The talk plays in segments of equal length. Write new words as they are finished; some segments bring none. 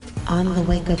On the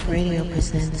Wake Up Radio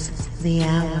presents The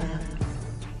Hour.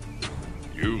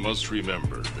 You must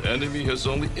remember, the enemy has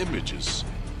only images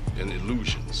and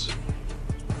illusions,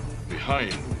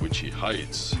 behind which he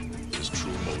hides his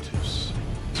true motives.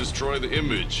 Destroy the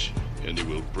image, and he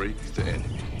will break the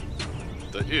enemy.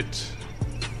 The it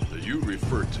that you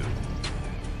refer to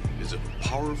is a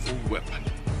powerful weapon.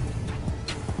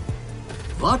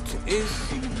 What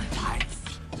is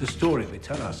life? It's a story we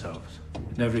tell ourselves.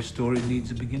 And every story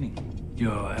needs a beginning.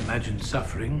 Your imagined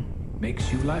suffering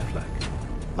makes you lifelike.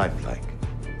 Lifelike,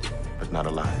 but not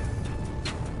alive.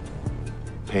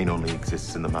 Pain only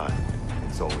exists in the mind.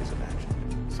 It's always imagined.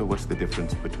 So what's the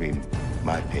difference between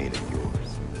my pain and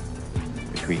yours?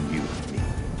 Between you and me?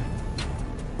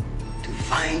 To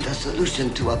find a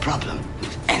solution to a problem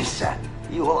whose answer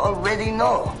you already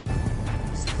know.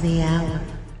 The Hour.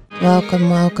 Welcome,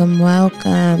 welcome,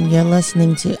 welcome. You're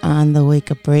listening to On the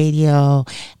Wake Up Radio,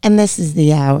 and this is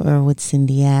The Hour with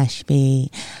Cindy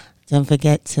Ashby. Don't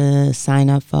forget to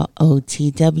sign up for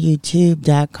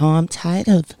OTWTube.com. Tired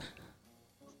of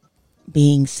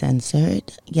being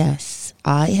censored? Yes,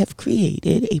 I have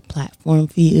created a platform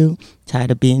for you.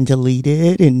 Tired of being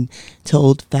deleted and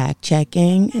told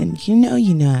fact-checking, and you know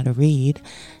how to read.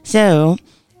 So,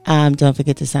 don't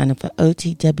forget to sign up for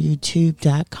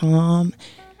OTWTube.com.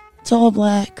 It's all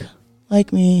black,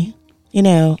 like me. You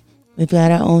know, we've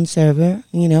got our own server.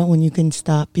 You know, when you can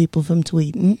stop people from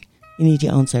tweeting, you need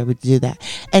your own server to do that.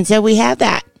 And so we have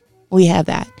that.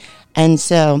 And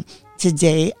so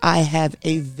today I have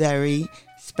a very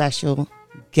special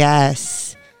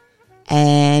guest.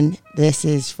 And this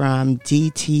is from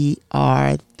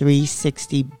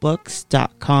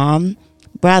DTR360books.com.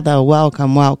 Brother,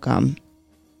 welcome.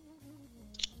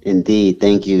 Indeed.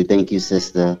 Thank you,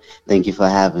 sister. Thank you for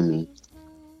having me.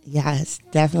 Yes,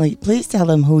 definitely. Please tell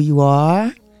them who you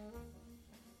are.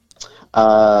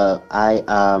 My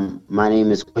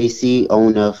name is Kwesi,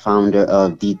 owner, founder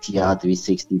of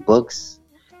DTR360 Books.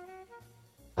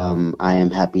 I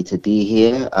am happy to be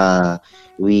here.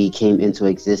 We came into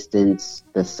existence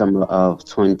the summer of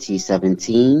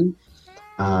 2017,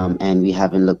 and we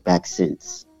haven't looked back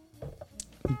since.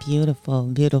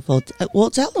 Beautiful.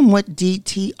 Well, tell them what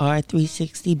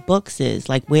DTR360 Books is.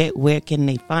 Like, where can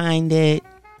they find it?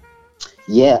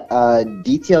 Yeah,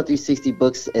 DTR360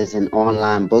 Books is an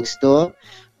online bookstore.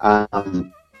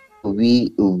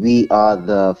 We are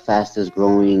the fastest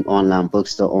growing online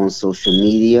bookstore on social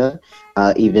media,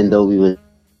 even though we were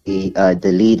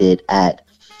deleted at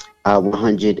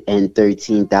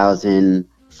 113,000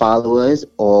 followers,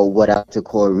 or what I like to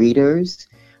call readers.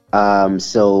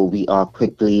 So we are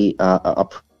quickly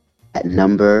up that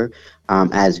number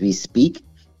as we speak.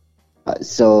 What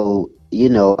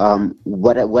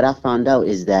I found out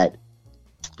is that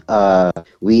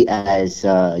we as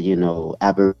Aboriginal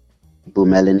people,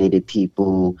 melanated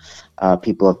people,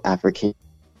 people of African,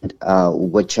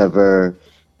 whichever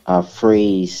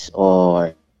phrase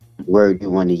or word you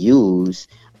want to use,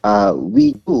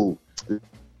 we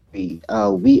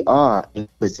are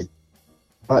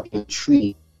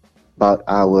intrigued about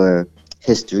our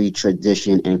history,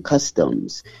 tradition, and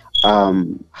customs.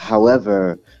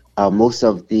 However, most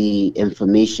of the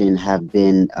information have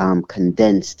been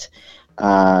condensed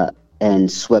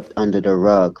and swept under the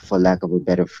rug, for lack of a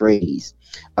better phrase.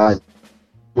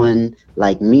 One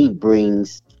like me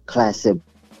brings classic,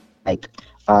 like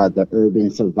The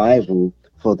Urban Survival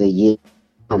for the Year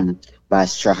by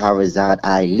Shahrazad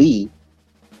Ali,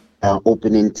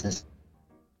 opening to.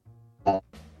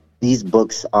 These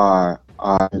books are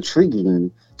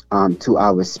intriguing to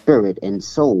our spirit and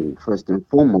soul, first and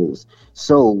foremost.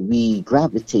 So we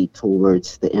gravitate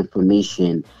towards the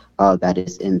information that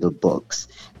is in the books.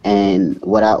 And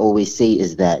what I always say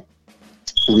is that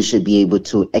we should be able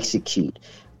to execute,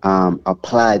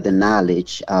 apply the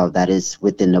knowledge that is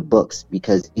within the books.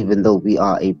 Because even though we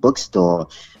are a bookstore,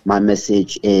 my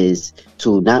message is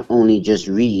to not only just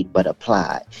read, but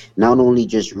apply. Not only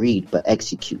just read, but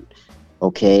execute.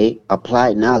 Okay,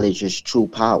 applied knowledge is true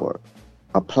power.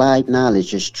 Applied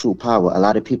knowledge is true power. A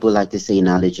lot of people like to say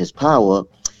knowledge is power,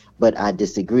 but I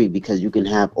disagree, because you can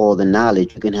have all the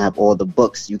knowledge, you can have all the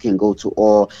books, you can go to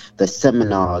all the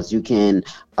seminars, you can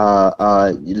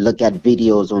look at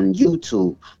videos on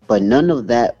YouTube, but none of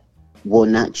that will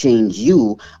not change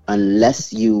you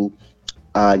unless you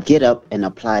get up and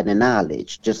apply the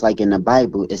knowledge. Just like in the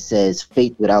Bible, it says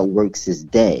faith without works is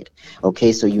dead.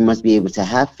 Okay, so you must be able to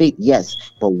have faith, yes,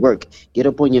 but work. Get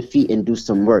up on your feet and do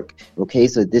some work. Okay,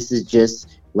 so this is just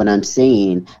what I'm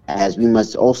saying, as we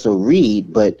must also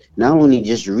read, but not only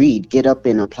just read, get up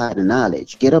and apply the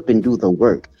knowledge. Get up and do the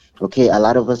work. Okay, a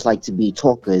lot of us like to be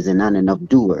talkers and not enough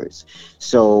doers.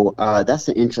 So that's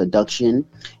the introduction.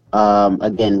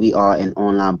 Again, we are an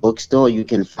online bookstore. You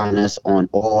can find us on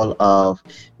all of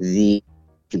the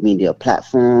media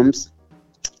platforms: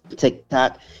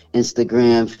 TikTok,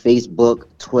 Instagram, Facebook,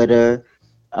 Twitter,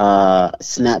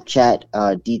 Snapchat,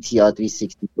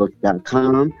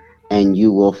 DTR360books.com, and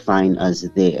you will find us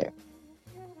there.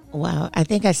 Wow, I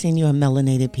think I seen you on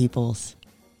Melanated Peoples.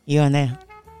 You on there?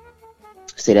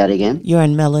 Say that again. You're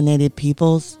on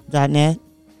melanatedpeoples.net?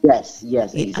 Yes,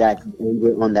 exactly. And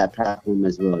we're on that platform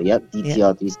as well. Yep,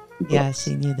 DTR360 books. Yeah, I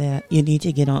seen you there. You need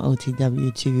to get on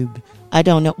OTW Tube. I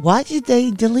don't know. Why did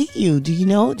they delete you? Do you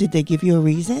know? Did they give you a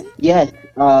reason? Yes.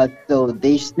 So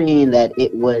they're saying that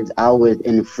I was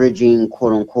infringing,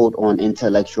 quote unquote, on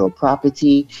intellectual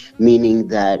property, meaning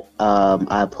that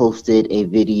I posted a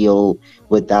video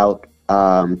without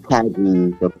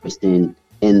tagging the person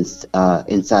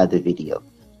inside the video.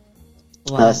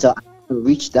 Wow. So I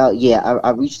reached out. Yeah, I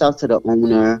reached out to the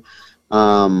owner.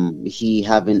 He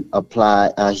haven't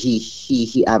applied.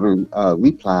 He haven't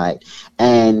replied,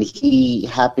 and he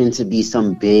happened to be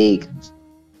some big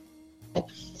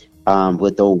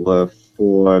with over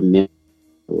 4 million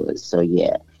followers. So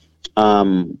yeah,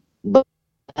 but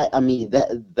I mean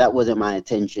that wasn't my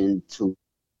intention to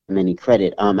any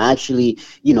credit. I actually,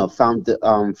 found the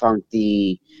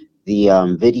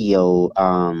video.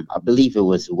 I believe it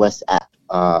was WhatsApp.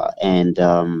 And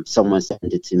someone sent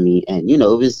it to me, and it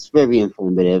was very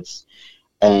informative.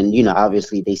 And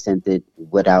obviously they sent it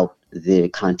without the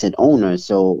content owner,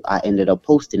 so I ended up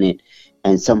posting it,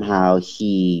 and somehow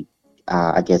he,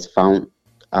 I guess, found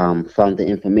the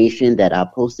information that I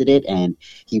posted it, and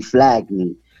he flagged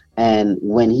me. And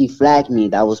when he flagged me,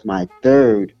 that was my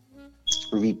third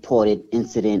reported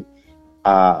incident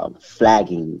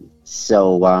flagging.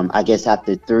 So I guess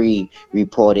after 3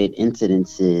 reported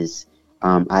incidences,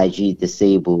 IG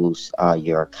disables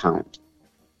your account.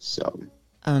 So.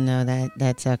 Oh no,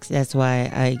 that sucks. That's why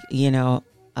I know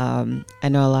a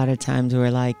lot of times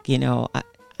we're like,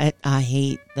 I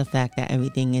hate the fact that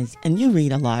everything is, and you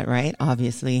read a lot, right?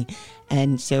 Obviously.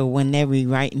 And so when they're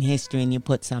rewriting history and you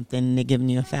put something and they're giving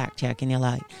you a fact check and you're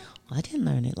like, well, I didn't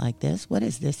learn it like this. What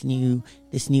is this new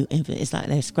info? It's like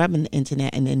they're scrubbing the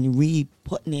internet and then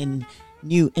putting in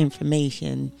new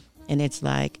information. And it's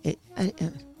like,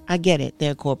 I get it.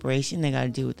 They're a corporation. They got to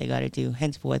do what they got to do.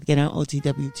 Henceforth, get on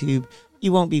OTW Tube.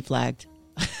 You won't be flagged.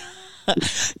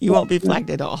 You won't be flagged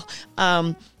at all.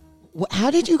 How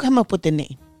did you come up with the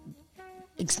name?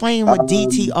 Explain what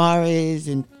DTR is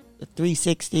and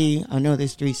 360. I know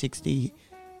there's 360.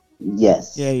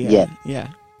 Yes. Yeah.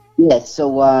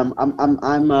 So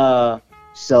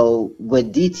so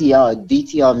with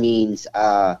DTR means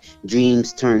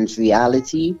dreams turns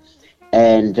reality.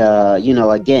 And,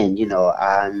 again,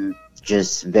 I'm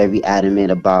just very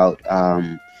adamant about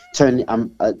I'm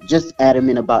just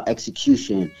adamant about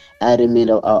execution, adamant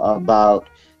about,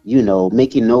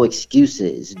 making no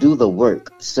excuses, do the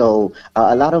work. So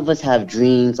a lot of us have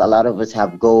dreams, a lot of us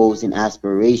have goals and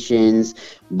aspirations,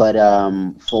 but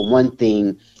for one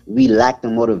thing, we lack the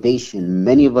motivation.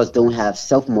 Many of us don't have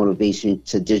self-motivation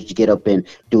to just get up and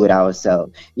do it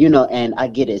ourselves. And I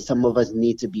get it. Some of us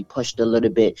need to be pushed a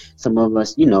little bit. Some of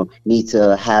us, need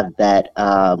to have that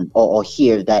or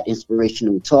hear that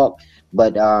inspirational talk.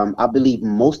 But I believe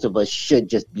most of us should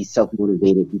just be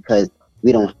self-motivated because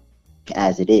we don't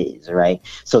as it is, right?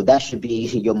 So that should be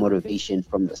your motivation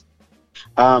from this.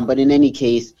 But in any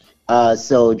case,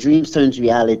 so Dreams Turns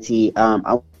Reality, I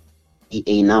want to be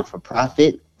a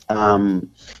non-for-profit. And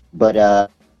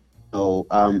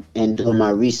doing my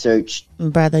research.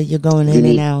 Brother, you're going in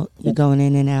and out. You're going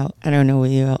in and out. I don't know where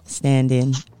you're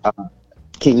standing.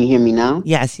 Can you hear me now?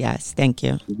 Yes. Thank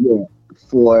you. Yeah.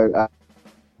 For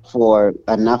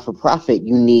a not-for-profit,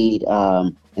 you need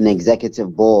an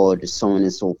executive board, so on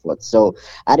and so forth. So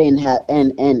I didn't have,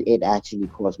 and it actually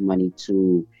cost money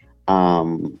to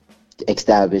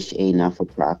establish a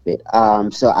not-for-profit.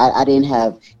 So I didn't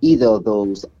have either of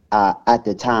those at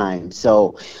the time.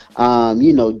 So,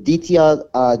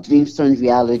 DTR Dreams Turns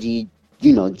Reality,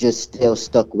 just still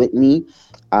stuck with me.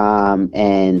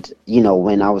 And,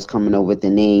 when I was coming up with the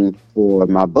name for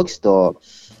my bookstore,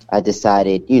 I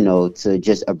decided, to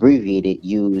just abbreviate it,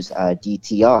 use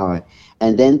DTR.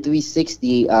 And then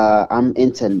 360, I'm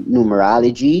into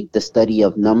numerology, the study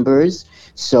of numbers.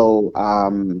 So,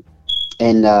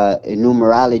 in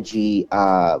numerology,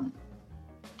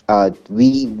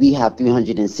 we have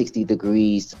 360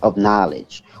 degrees of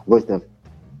knowledge worth of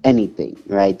anything,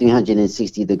 right?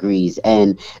 360 degrees.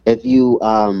 And if you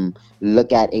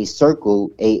look at a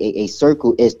circle, a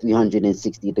circle is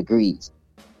 360 degrees.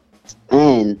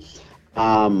 And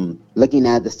looking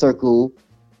at the circle,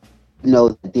 you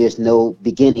know, there's no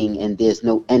beginning and there's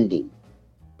no ending.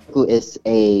 Circle is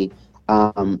a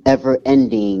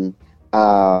ever-ending,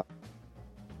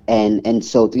 and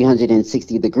so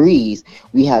 360 degrees,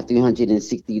 we have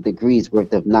 360 degrees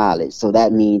worth of knowledge. So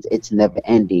that means it's never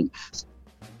ending.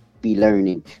 Be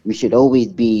learning. We should always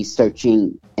be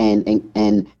searching and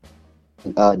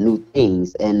new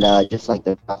things. And just like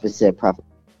the prophet said, prophet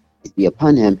peace be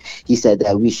upon him, he said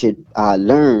that we should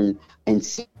learn and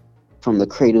see from the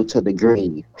cradle to the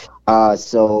grave.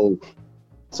 So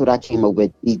that's what I came up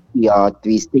with, ETR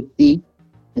 360.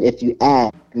 And if you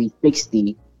add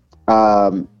 360,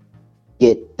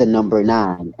 get the number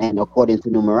 9. And according to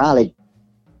numerology,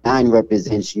 9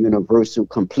 represents universal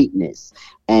completeness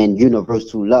and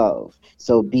universal love.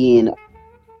 So being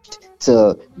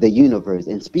to the universe.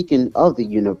 And speaking of the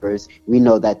universe, we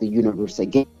know that the universe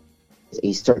again is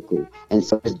a circle. And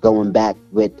so it's going back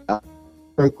with a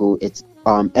circle, it's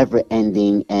ever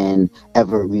ending and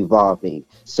ever revolving.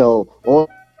 So all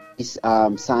these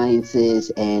sciences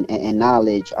and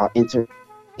knowledge are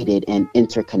interrelated and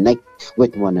interconnected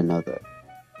with one another.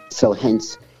 So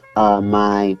hence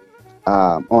my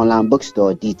online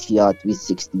bookstore, DTR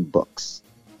 360 Books.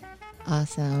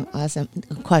 Awesome.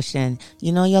 Question.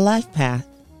 You know your life path?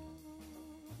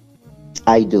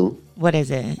 I do. What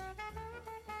is it?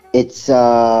 It's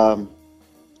 11,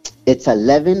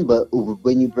 but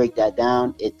when you break that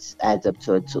down, it adds up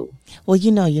to a 2. Well,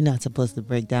 you know you're not supposed to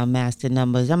break down master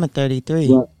numbers. I'm a 33.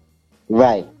 Well,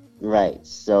 right.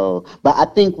 So, but I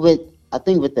think with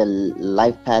the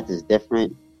life path is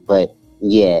different. But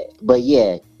yeah,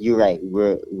 you're right.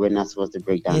 We're not supposed to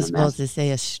break down. You're the supposed master. to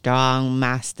say a strong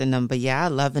master number. Yeah,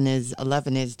 11 is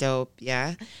dope.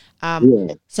 Yeah.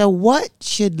 Yeah. So, what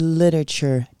should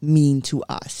literature mean to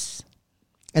us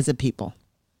as a people?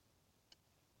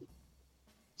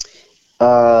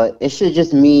 It should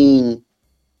just mean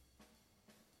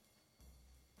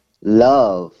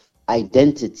love,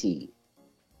 identity,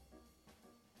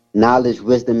 knowledge,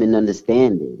 wisdom, and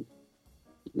understanding.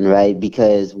 Right?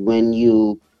 Because when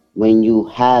you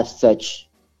have such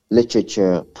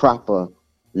literature, proper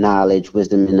knowledge,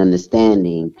 wisdom, and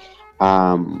understanding,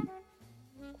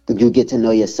 you get to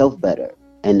know yourself better,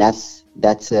 and that's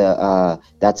a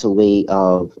way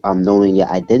of knowing your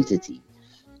identity.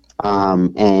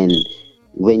 And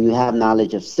when you have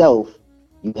knowledge of self,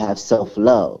 you have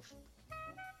self-love.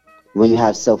 When you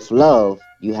have self-love,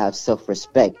 you have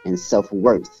self-respect and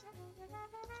self-worth.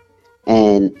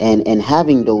 And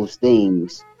having those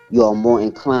things, you are more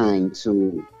inclined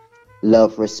to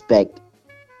love, respect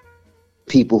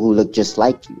people who look just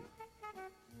like you.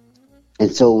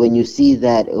 And so when you see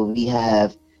that we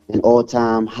have an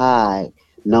all-time high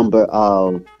number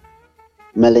of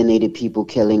melanated people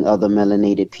killing other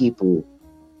melanated people,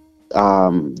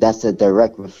 that's a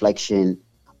direct reflection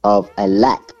of a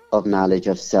lack of knowledge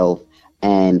of self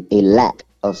and a lack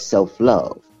of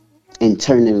self-love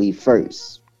internally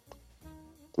first.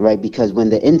 Right? Because when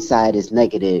the inside is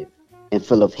negative and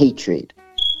full of hatred,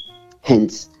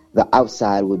 hence the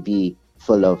outside would be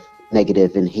full of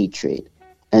negative and hatred.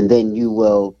 And then you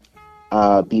will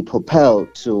be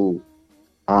propelled to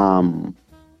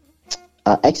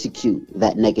execute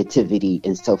that negativity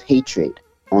and self-hatred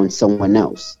on someone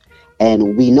else.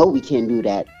 And we know we can't do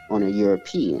that on a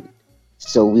European.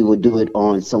 So we will do it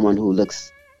on someone who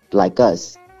looks like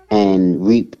us and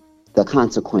reap the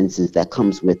consequences that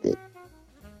comes with it.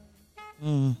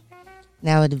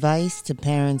 Now, advice to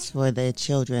parents for their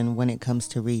children when it comes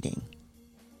to reading.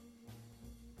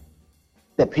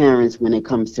 The parents when it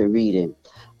comes to reading,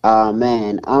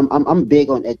 man, I'm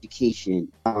big on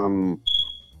education.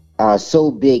 So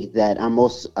big that I'm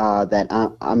also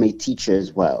I'm a teacher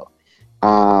as well.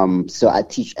 So I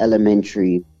teach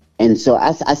elementary, and so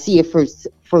I see it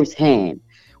firsthand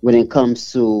when it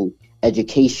comes to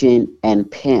education and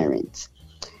parents.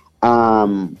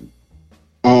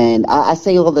 And I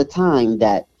say all the time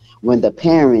that when the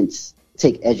parents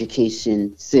take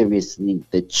education seriously,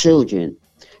 the children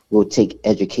will take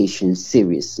education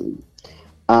seriously.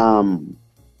 Are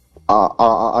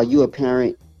you a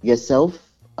parent yourself?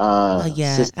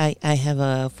 Yeah, sister? I have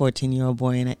a 14-year-old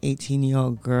boy and an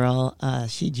 18-year-old girl.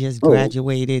 She just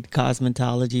graduated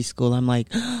cosmetology school. I'm like,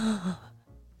 I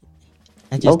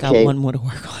just got one more to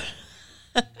work on.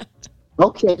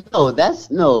 Okay, that's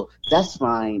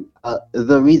fine.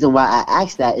 The reason why I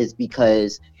asked that is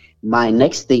because my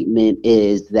next statement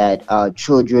is that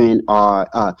children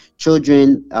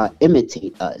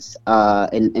imitate us,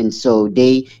 and so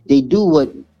they do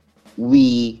what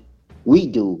we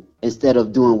do instead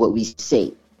of doing what we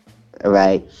say,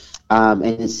 right?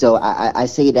 And so I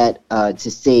say that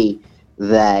to say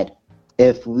that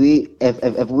if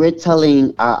we're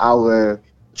telling our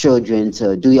children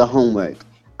to do your homework,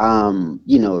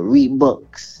 read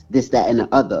books, this, that, and the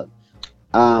other,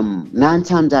 9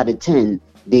 times out of 10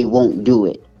 they won't do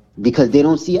it because they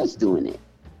don't see us doing it,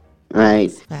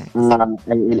 right?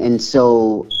 And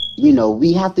so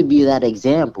we have to be that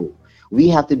example. We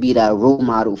have to be that role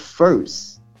model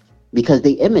first because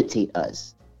they imitate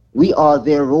us. We are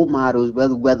their role models,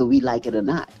 whether we like it or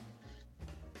not.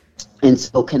 And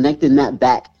so connecting that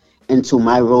back into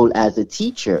my role as a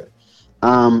teacher,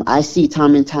 I see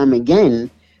time and time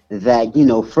again that,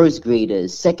 first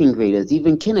graders, second graders,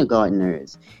 even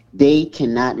kindergartners, they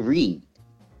cannot read.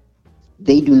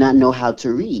 They do not know how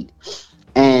to read.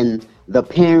 And the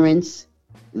parents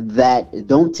that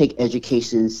don't take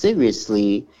education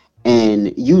seriously,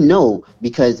 and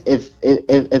because if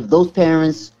those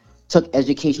parents took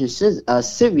education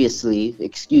seriously,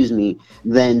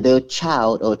 then their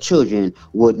child or children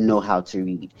would know how to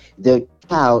read. Their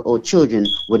child or children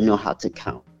would know how to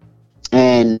count.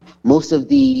 And most of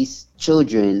these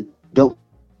children don't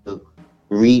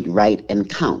read, write, and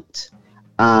count.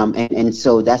 And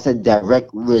so that's a direct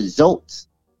result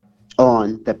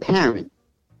on the parent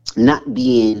not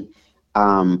being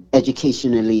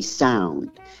educationally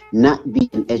sound, not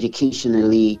being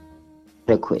educationally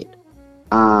adequate.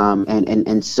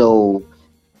 And so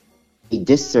a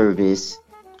disservice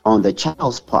on the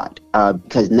child's part,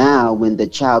 because now when the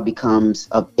child becomes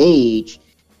of age,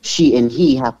 she and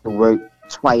he have to work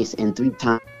twice and 3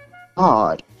 times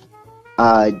hard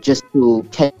just to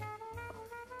catch.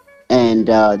 And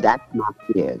that's not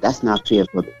fair. That's not fair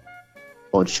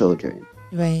for children.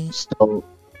 Right. So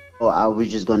I was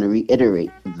just going to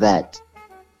reiterate that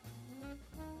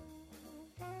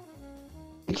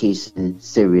education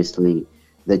seriously,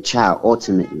 the child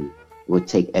ultimately will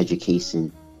take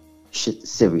education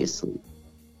seriously.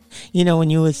 When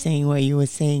you were saying what you were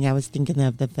saying, I was thinking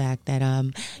of the fact that,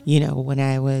 when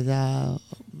I was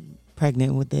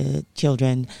pregnant with the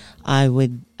children, I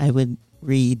would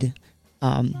read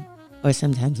or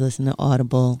sometimes listen to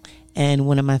Audible. And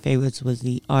one of my favorites was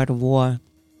The Art of War.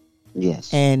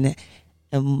 Yes. And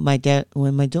when my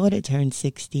daughter turned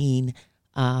 16,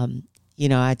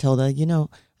 I told her,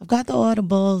 I've got the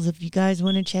Audibles if you guys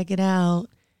want to check it out.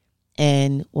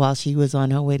 And while she was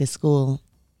on her way to school,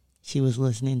 she was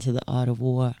listening to The Art of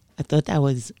War. I thought that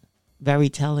was very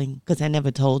telling because I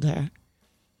never told her,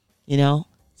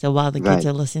 So while the kids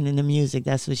are listening to music,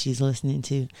 that's what she's listening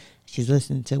to. She's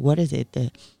listening to, what is it,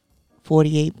 the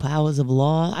 48 Powers of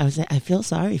Law? I feel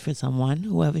sorry for someone,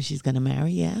 whoever she's going to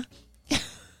marry, yeah.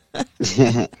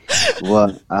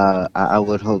 Well, I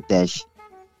would hope that she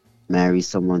marries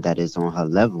someone that is on her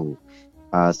level,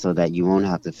 so that you won't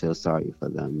have to feel sorry for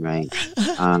them, right?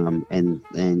 And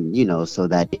so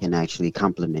that they can actually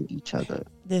complement each other.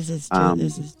 This is true.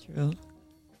 This is true.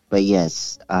 But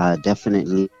yes,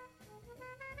 definitely,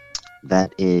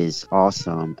 that is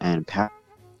awesome and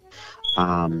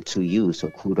to you. So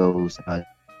kudos,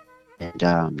 and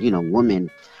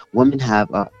women have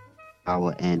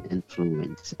power and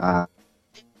influence.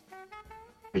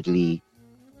 Really,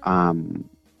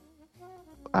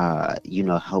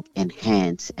 help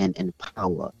enhance and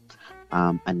empower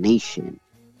a nation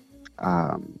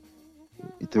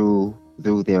through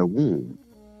their womb.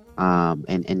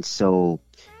 And so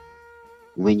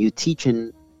when you teach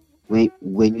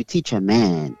when you teach a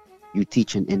man, you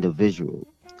teach an individual,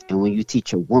 and when you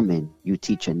teach a woman, you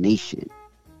teach a nation.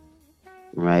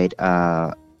 Right?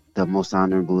 The most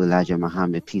honorable Elijah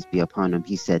Muhammad, peace be upon him,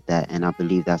 he said that, and I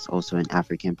believe that's also an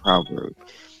African proverb.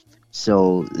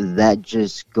 So that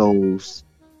just goes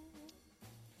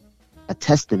a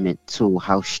testament to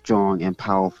how strong and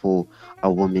powerful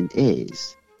a woman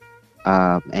is.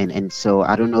 And so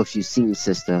I don't know if you've seen,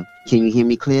 sister. Can you hear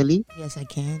me clearly? Yes, I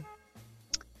can.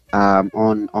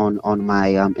 On my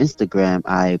Instagram,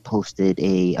 I posted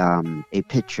a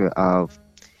picture of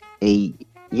a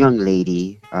young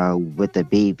lady with a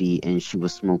baby, and she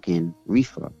was smoking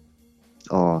reefer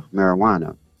or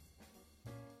marijuana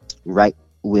right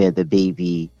where the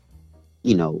baby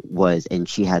was, and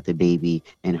she had the baby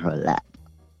in her lap.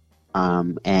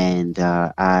 And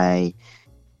I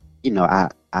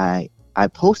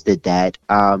posted that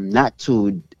not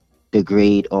to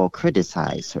degrade or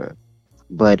criticize her,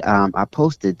 but I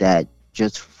posted that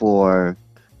just for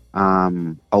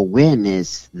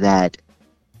awareness that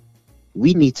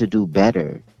we need to do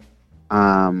better.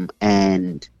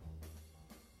 And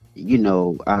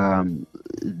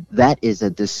that is a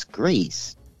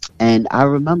disgrace. And I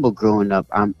remember growing up,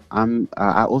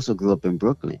 I also grew up in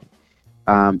Brooklyn.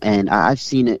 And I've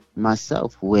seen it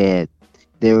myself where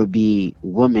there will be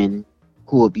women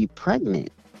who will be pregnant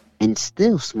and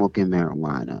still smoking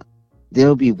marijuana.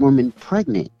 There'll be women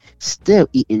pregnant, still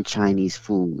eating Chinese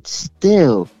food,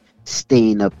 still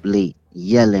staying up late,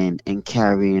 yelling and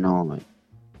carrying on.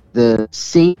 The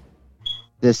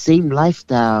same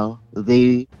lifestyle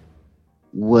they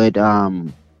would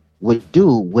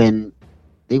do when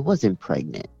they wasn't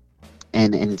pregnant.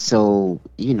 And so,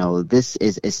 this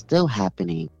is still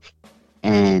happening.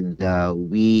 And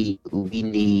we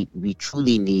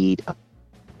truly need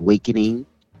awakening.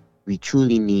 We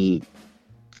truly need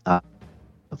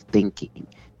of thinking,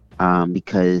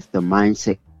 because the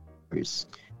mindset is,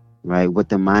 right, what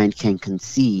the mind can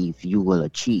conceive, you will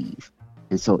achieve.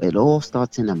 And so it all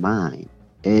starts in the mind.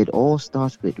 It all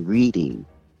starts with reading,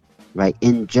 right,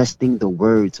 ingesting the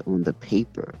words on the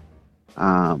paper,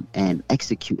 and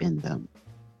executing them.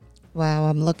 Wow,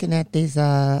 I'm looking at these.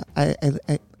 I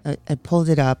pulled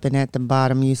it up, and at the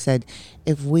bottom you said,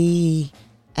 if we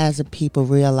as a people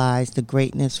realize the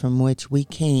greatness from which we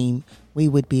came, we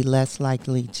would be less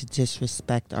likely to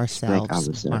disrespect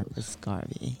ourselves. Marcus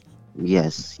Garvey.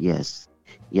 Yes.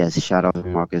 Shout out to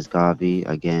Marcus Garvey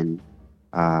again.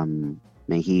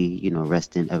 May he,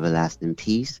 rest in everlasting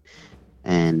peace.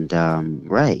 And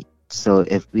right. So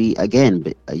if we,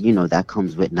 again, that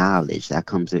comes with knowledge, that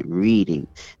comes with reading,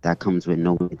 that comes with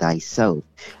knowing thyself.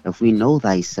 If we know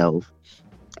thyself,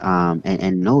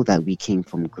 and know that we came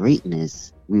from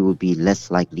greatness, we will be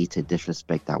less likely to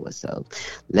disrespect ourselves,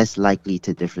 less likely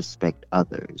to disrespect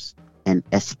others, and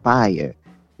aspire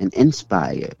and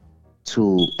inspire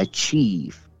to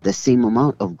achieve the same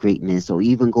amount of greatness or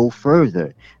even go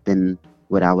further than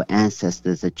what our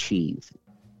ancestors achieved.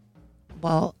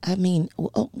 Well, I mean,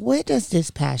 where does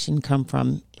this passion come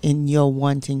from in your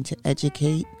wanting to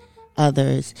educate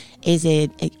others?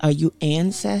 Are you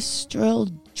ancestral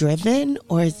driven,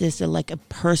 or is this like a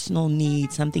personal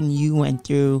need, something you went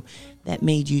through that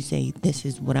made you say, this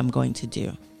is what I'm going to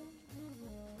do?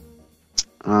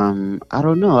 I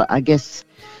don't know. I guess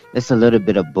it's a little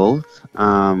bit of both.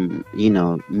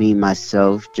 Me,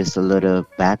 myself, just a little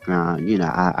background.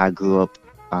 I grew up,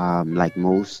 like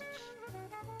most,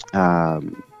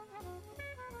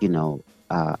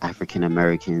 African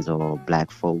Americans or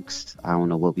black folks. I don't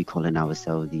know what we calling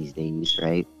ourselves these days,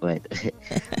 right? But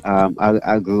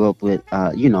I grew up with,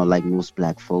 like most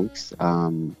black folks,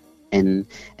 in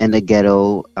the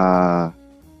ghetto.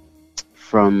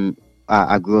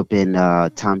 I grew up in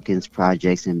Tompkins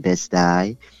Projects in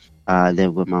Bed-Stuy.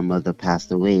 Then when my mother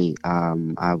passed away,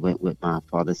 I went with my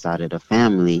father's side of the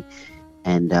family,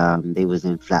 and they was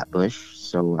in Flatbush.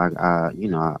 So I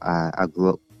grew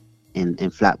up in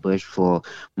Flatbush for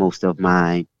most of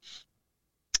my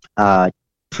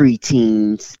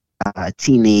preteens,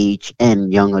 teenage,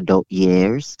 and young adult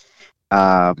years.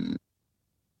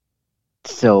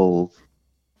 So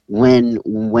when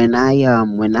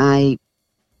I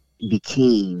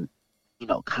became,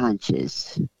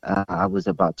 conscious, I was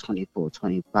about 24,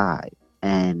 25,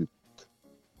 and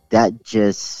that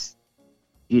just,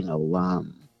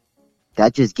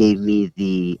 that just gave me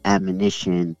the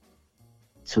ammunition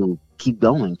to keep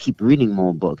going, keep reading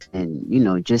more books,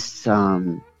 and just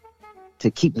to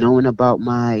keep knowing about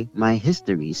my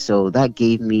history. So that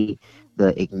gave me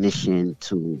the ignition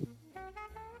to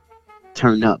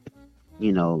turn up,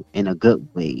 in a good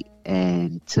way,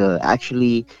 and to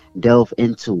actually delve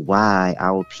into why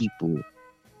our people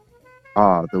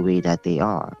are the way that they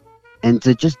are, and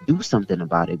to just do something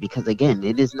about it. Because again,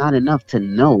 it is not enough to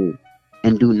know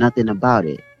and do nothing about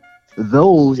it.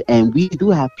 And we do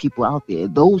have people out there,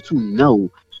 those who know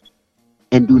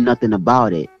and do nothing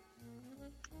about it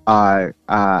are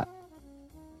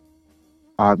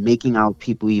making our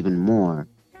people even more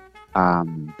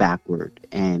backward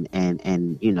and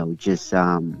just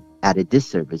at a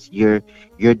disservice. You're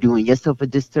doing yourself a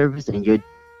disservice, and you're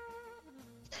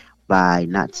by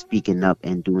not speaking up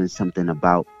and doing something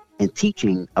about and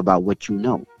teaching about what you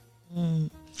know.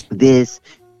 There's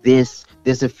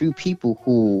a few people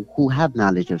who have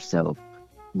knowledge of self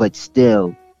but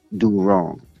still do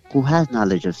wrong, who has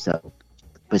knowledge of self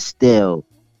but still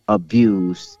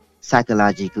abuse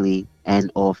psychologically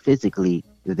and or physically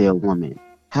their woman,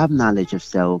 have knowledge of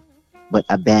self but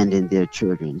abandon their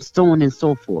children, so on and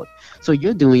so forth. So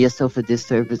you're doing yourself a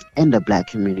disservice and the black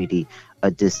community a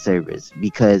disservice,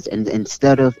 because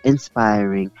instead of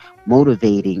inspiring,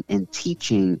 motivating, and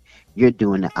teaching, you're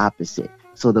doing the opposite.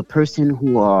 So the person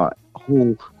who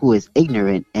is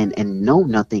ignorant and know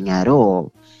nothing at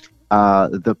all,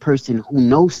 the person who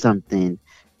knows something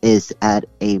is at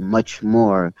a much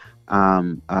more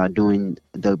doing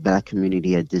the black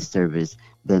community a disservice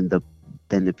than the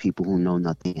than the people who know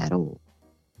nothing at all.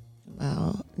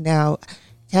 Wow. Now,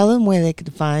 tell them where they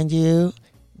could find you.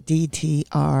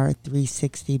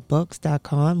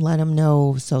 DTR360books.com. Let them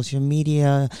know social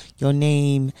media, your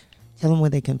name. Tell them where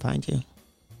they can find you.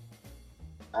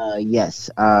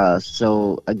 Yes.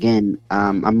 So again,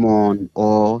 I'm on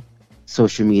all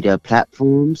social media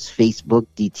platforms: Facebook,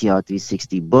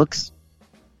 DTR360 Books;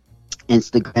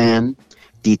 Instagram,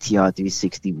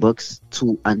 DTR360 Books,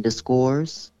 2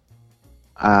 underscores.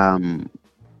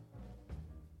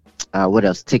 What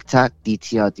else? TikTok,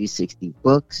 DTR360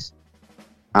 Books.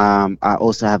 I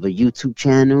also have a YouTube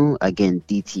channel, again,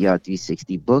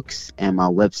 DTR360 Books, and my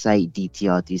website,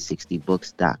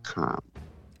 DTR360books.com.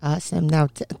 Awesome. Now,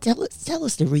 tell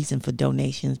us the reason for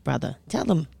donations, brother. Tell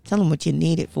them what you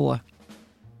need it for.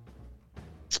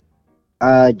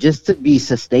 Just to be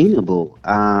sustainable,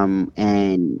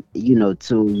 and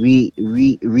to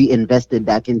reinvest it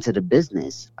back into the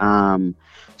business.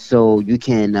 So you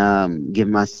can give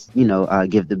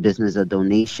the business a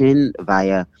donation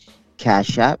via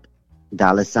Cash App,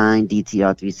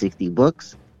 $DTR360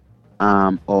 Books,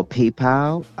 or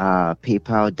PayPal,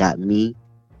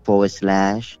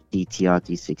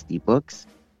 paypal.me/DTR360 Books.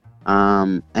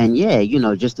 And yeah,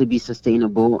 just to be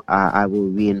sustainable, I will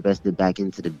reinvest it back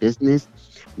into the business,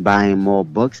 buying more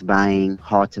books, buying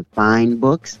hard to find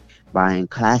books, buying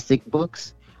classic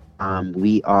books.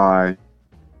 We are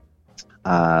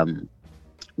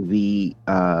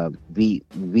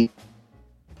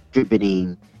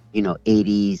distributing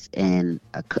 80s and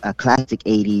a classic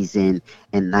 80s and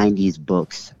 90s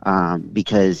books,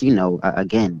 because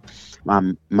again,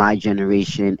 my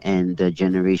generation and the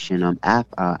generation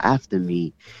after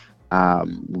me,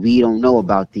 we don't know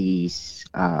about these,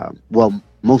 well,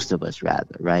 most of us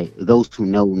rather, right? Those who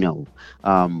know,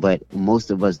 but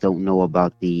most of us don't know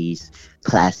about these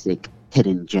classic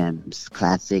hidden gems,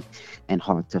 classic and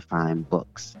hard to find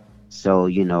books. So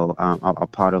a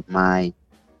part of my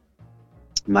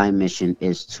mission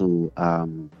is to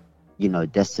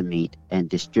decimate and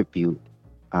distribute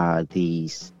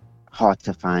these hard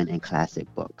to find and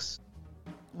classic books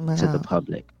to the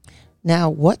public. Now,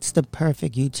 what's the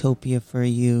perfect utopia for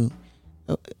you,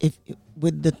 if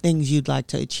with the things you'd like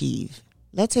to achieve?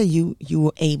 Let's say you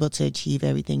were able to achieve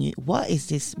everything. What does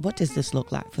this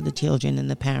look like for the children and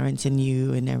the parents and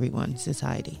you and everyone,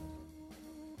 society?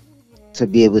 To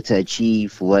be able to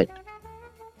achieve what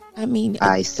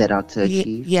I set out to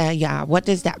achieve? Yeah. What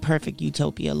does that perfect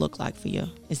utopia look like for you?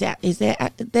 Is there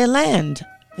land?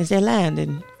 Is there land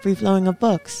and free flowing of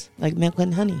books like milk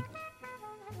and honey?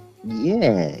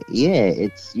 Yeah.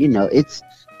 It's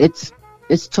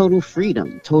total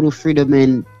freedom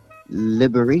and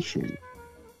liberation,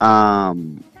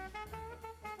 and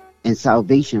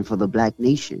salvation for the Black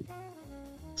nation.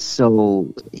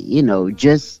 So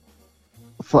just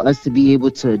for us to be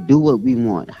able to do what we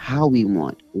want, how we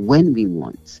want, when we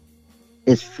want,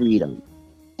 is freedom,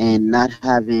 and not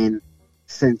having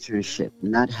censorship,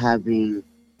 not having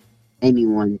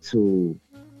anyone to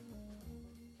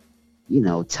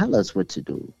tell us what to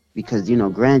do. Because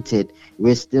granted,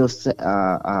 we're still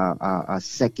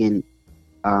second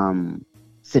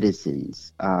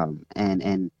citizens,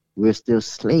 and we're still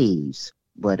slaves,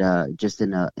 but just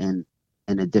in a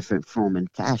different form and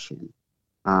fashion.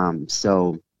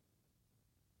 So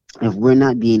if we're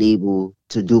not being able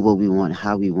to do what we want,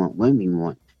 how we want, when we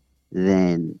want,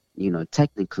 then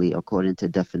technically, according to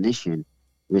definition,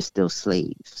 we're still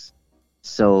slaves.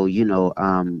 So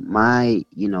my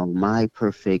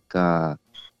perfect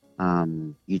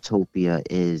utopia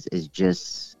is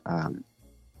just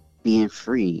being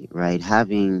free, right?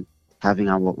 Having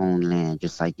our own land,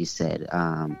 just like you said,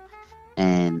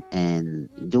 and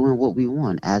doing what we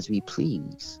want as we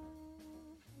please.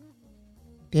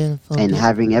 Beautiful. And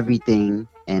having everything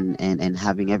and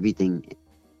having everything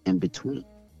in between.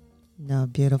 No,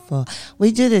 beautiful.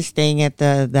 We do this thing at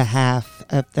the half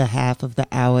of the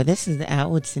hour. This is the hour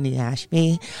with Cindy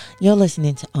Ashby. You're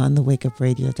listening to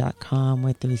onthewakeupradio.com.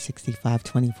 We're 365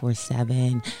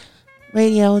 24/7.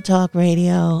 Radio, talk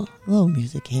radio, a little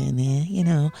music here and there,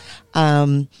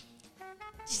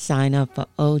 Sign up for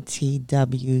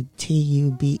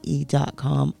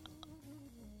OTWTUBE.com.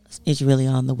 It's really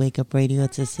on the Wake Up Radio.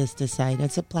 It's a sister site.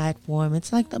 It's a platform.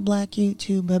 It's like the Black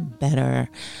YouTube, but better.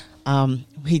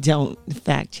 We don't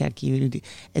fact check you.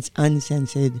 It's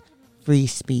uncensored free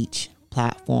speech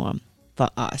platform for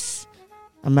us.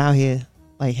 I'm out here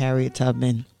like Harriet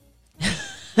Tubman.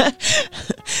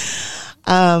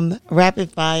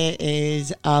 Rapid fire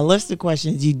is a list of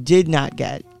questions you did not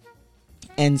get.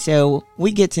 And so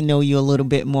we get to know you a little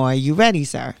bit more. Are you ready,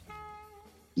 sir?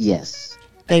 Yes.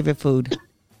 Favorite food?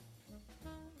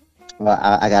 Well,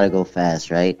 I gotta go fast,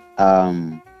 right?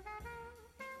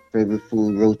 Favorite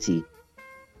food, roti.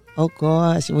 Oh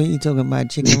gosh, when you talking about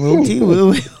chicken roti?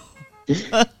 Woo.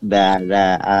 Nah,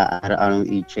 I don't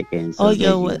eat chicken. So Oh,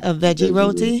 yo, veggie, a veggie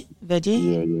roti? roti.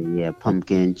 Veggie? Yeah.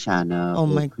 Pumpkin, chana, Oh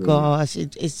my okra, gosh,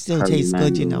 it still curry tastes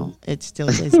good, mango. It still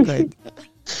tastes good.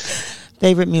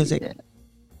 Favorite music? Yeah,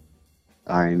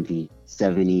 R&B,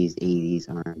 70s, 80s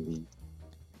R&B.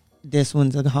 This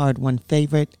one's a hard one.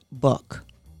 Favorite book?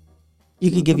 You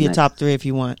can give Malcolm your X. top 3 if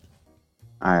you want.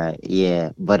 All right,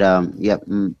 yeah, but yep,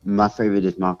 my favorite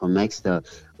is Malcolm X, the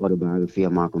autobiography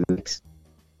of Malcolm X.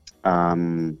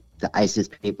 The ISIS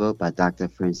Paper by Dr.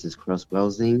 Francis Cross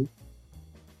Welsing,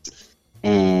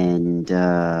 and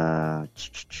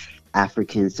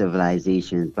African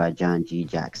Civilizations by John G.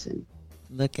 Jackson.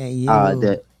 Look at you.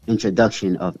 The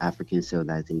Introduction of African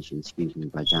Civilization, excuse me,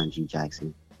 by John G.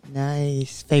 Jackson.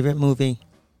 Nice. Favorite movie?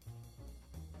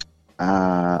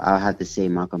 I'll have to say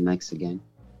Malcolm X again.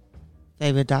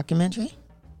 Favorite documentary?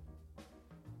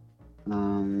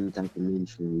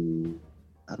 Documentary.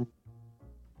 I don't.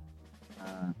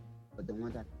 But the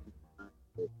one that.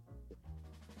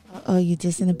 Oh, you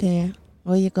disappear.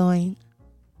 Where you going?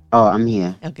 Oh, I'm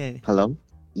here. Okay. Hello.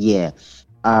 Yeah.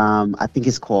 I think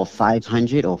it's called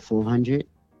 500 or 400.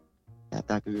 That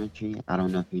documentary. I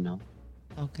don't know if you know.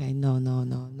 Okay. No.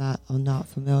 I'm not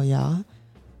familiar.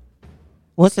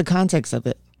 What's the context of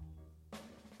it?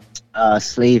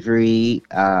 Slavery.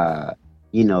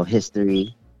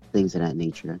 History, things of that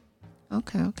nature.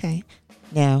 Okay.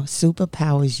 Now,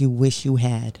 superpowers you wish you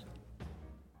had.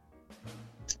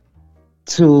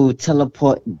 To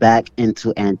teleport back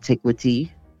into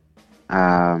antiquity.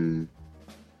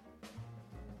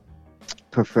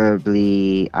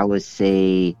 Preferably, I would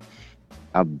say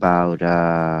about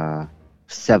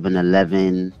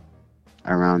 7-Eleven,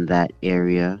 around that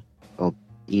area, or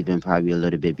even probably a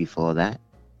little bit before that.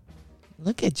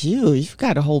 Look at you. You've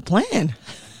got a whole plan.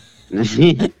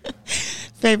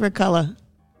 Favorite color?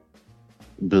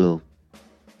 Blue.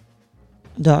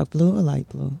 Dark blue or light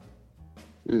blue?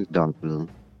 Dark blue.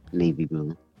 Navy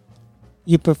blue.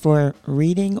 You prefer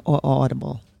reading or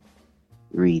audible?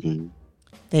 Reading.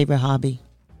 Favorite hobby?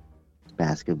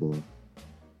 Basketball.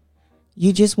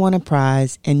 You just won a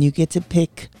prize and you get to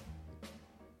pick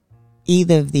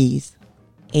either of these.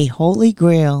 A holy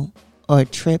grail or a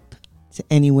trip to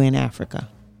anywhere in Africa.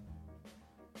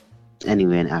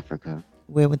 Anywhere in Africa.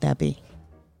 Where would that be?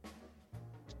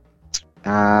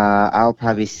 I'll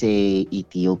probably say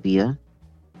Ethiopia.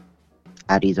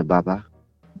 Addis Ababa.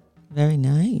 Very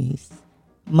nice.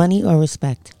 Money or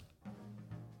respect?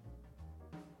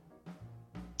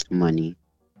 Money.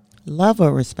 Love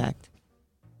or respect?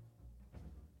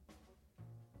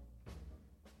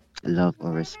 Love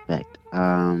or respect?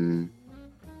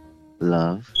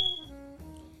 Love.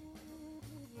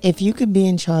 If you could be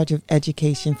in charge of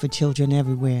education for children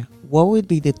everywhere, what would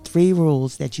be the 3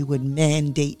 rules that you would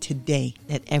mandate today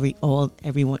that all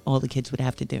the kids would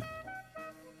have to do?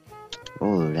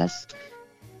 Oh, that's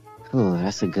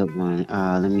a good one.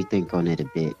 Let me think on it a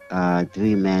bit.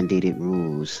 3 mandated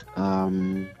rules.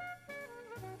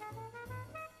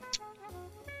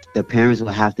 The parents will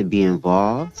have to be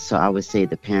involved. So I would say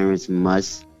the parents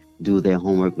must do their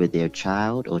homework with their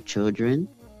child or children.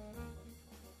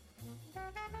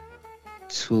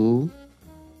 2,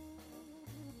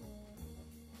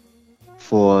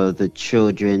 for the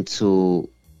children to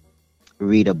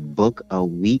read a book a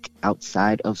week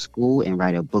outside of school and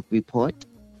write a book report.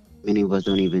 Many of us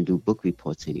don't even do book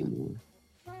reports anymore.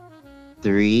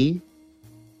 3,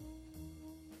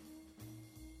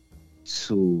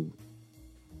 to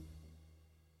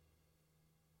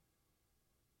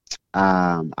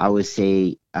I would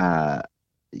say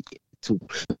to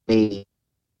play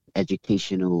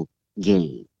educational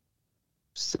game.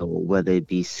 So whether it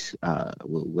be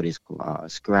what is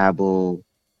called Scrabble,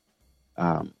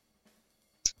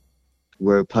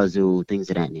 word puzzle, things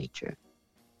of that nature.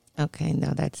 Okay,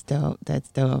 no, that's dope.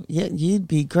 Yeah, you'd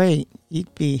be great.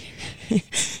 You'd be,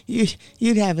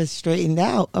 you'd have it straightened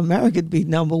out. America'd be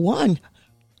number 1.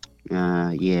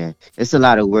 Yeah, it's a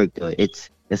lot of work though. It's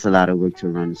a lot of work to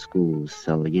run schools.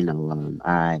 So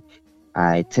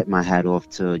I tip my hat off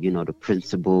to the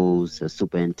principals, the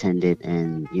superintendent,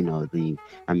 and the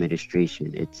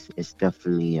administration. It's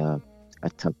definitely a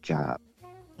tough job.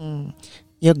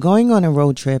 You're going on a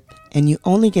road trip, and you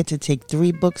only get to take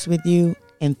 3 books with you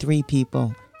and 3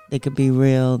 people. They could be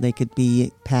real, they could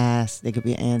be past, they could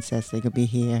be ancestors, they could be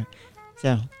here.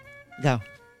 So, go.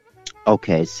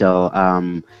 Okay, so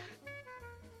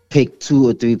pick 2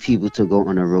 or 3 people to go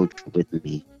on a road trip with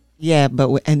me. Yeah,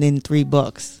 and then 3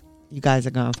 books. You guys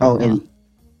are going for a while.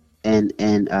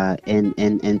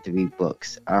 and three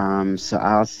books. So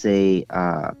I'll say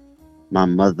my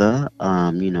mother,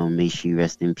 may she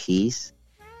rest in peace.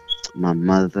 My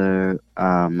mother,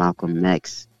 Malcolm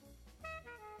X,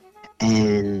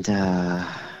 and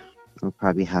I'll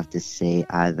probably have to say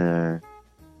either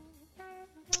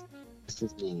what's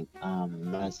his name,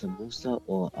 Mansa Musa,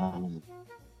 or I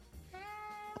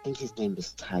think his name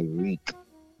is Tyreek.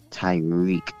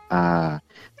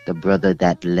 The brother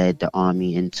that led the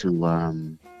army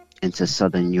into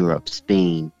southern Europe,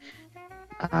 Spain,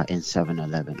 in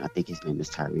 7/11. I think his name is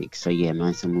Tyreek. So yeah,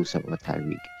 Mansa Musa or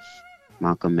Tyreek,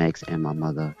 Malcolm X, and my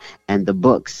mother. And the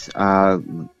books I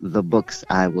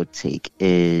would take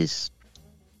is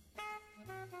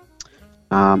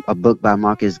a book by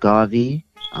Marcus Garvey.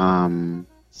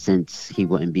 Since he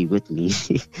wouldn't be with me,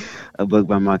 a book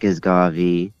by Marcus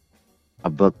Garvey. A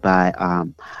book by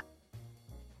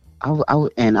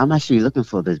and I'm actually looking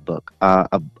for this book.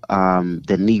 The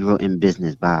Negro in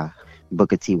Business by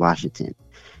Booker T. Washington.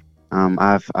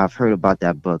 I've heard about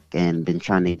that book and been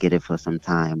trying to get it for some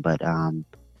time, but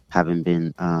haven't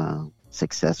been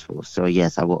successful. So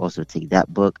yes, I will also take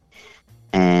that book.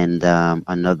 And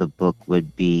another book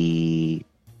would be,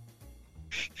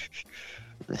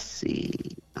 let's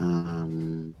see,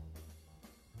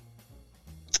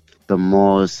 The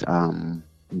Moors, The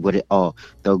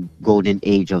Golden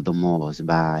Age of the Moors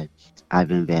by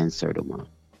Ivan Van Sertima.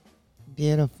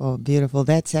 Beautiful, beautiful.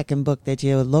 That second book that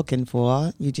you're looking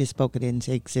for, you just spoke it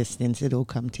into existence. It'll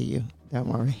come to you. Don't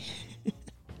worry.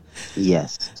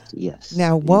 Yes.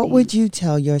 Now, what indeed. would you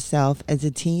tell yourself as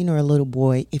a teen or a little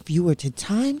boy if you were to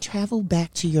time travel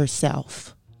back to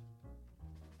yourself?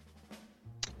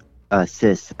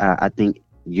 Sis, I think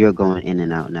you're going in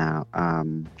and out now.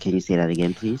 Can you say that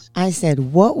again, please? I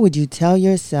said, what would you tell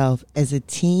yourself as a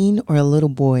teen or a little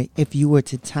boy if you were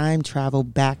to time travel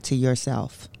back to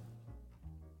yourself?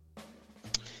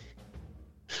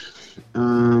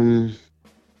 To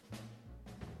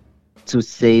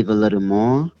save a little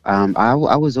more. I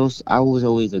was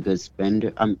always a good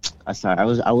spender. I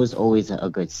was always a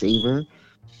good saver.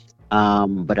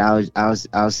 But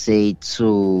I'll say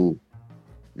to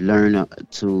learn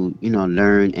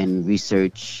and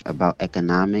research about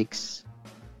economics,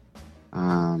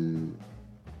 and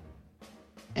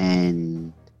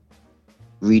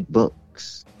read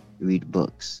books,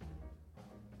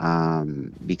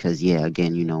 because yeah,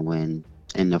 again,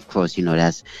 and of course,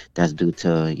 that's due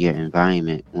to your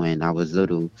environment. When I was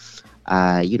little,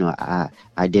 I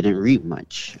didn't read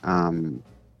much, and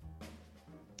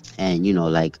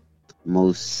like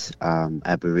most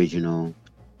Aboriginal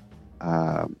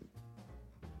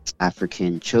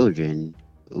African children,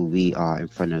 we are in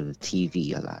front of the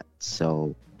TV a lot.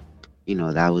 So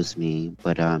that was me.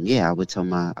 But yeah, I would tell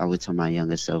my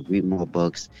younger self, read more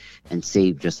books and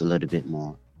save just a little bit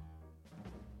more.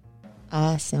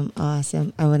 Awesome. I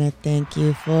want to thank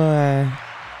you for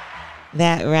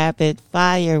that rapid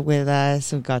fire with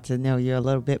us. We got to know you a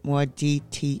little bit more.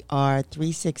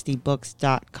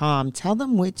 DTR360books.com. Tell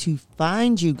them where to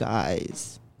find you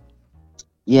guys.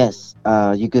 Yes,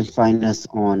 you can find us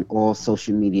on all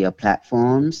social media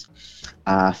platforms.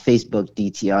 Facebook,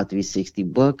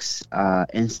 DTR360books,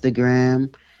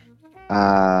 Instagram,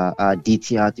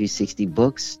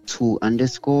 DTR360books, 2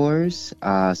 underscores.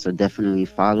 So definitely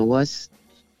follow us.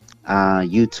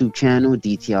 YouTube channel,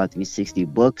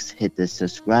 DTR360books. Hit the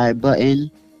subscribe button.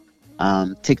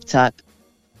 TikTok.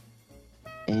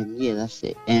 And yeah, that's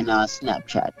it. And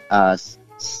Snapchat.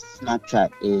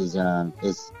 Snapchat is a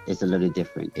little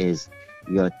different. Is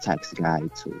your tax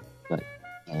guide too. But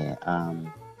yeah,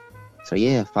 so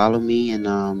yeah, follow me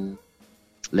and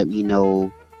let me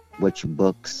know which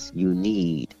books you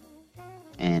need,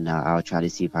 and I'll try to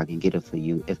see if I can get it for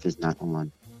you if it's not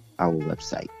on our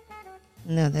website.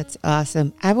 No, that's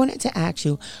awesome. I wanted to ask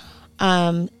you,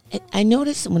 I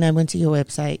noticed when I went to your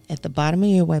website, at the bottom of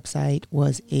your website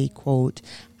was a quote,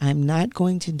 "I'm not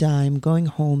going to die, I'm going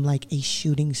home like a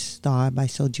shooting star" by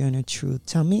Sojourner Truth.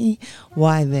 Tell me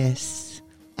why this.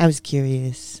 I was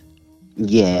curious.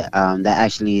 Yeah, that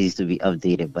actually needs to be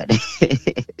updated, but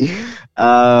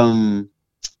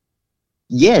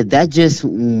yeah, that just,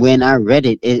 when I read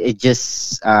it, it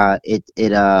just it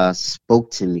spoke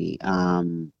to me.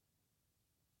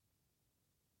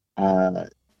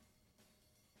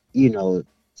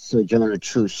 Sojourner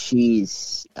Truth,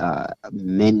 she's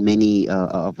many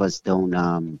of us don't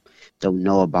know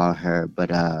about her,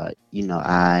 but I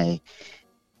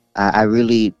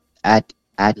really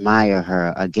admire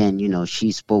her. Again,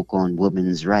 she spoke on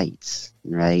women's rights,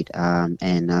 right? And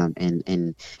in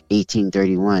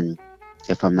 1831,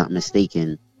 if I'm not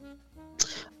mistaken,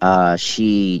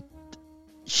 she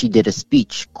she did a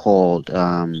speech called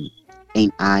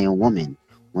 "Ain't I a Woman?"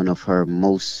 One of her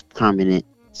most prominent,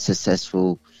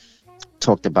 successful,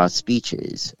 talked about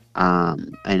speeches.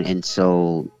 And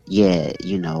so yeah,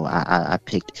 I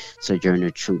picked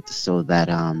Sojourner Truth so that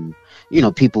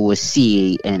people will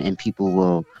see and people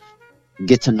will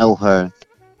get to know her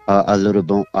a little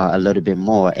bit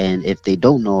more, and if they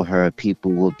don't know her,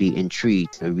 people will be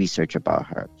intrigued to research about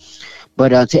her.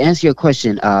 But to answer your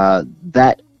question,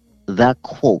 that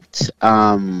quote,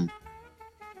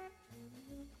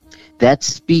 that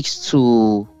speaks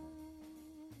to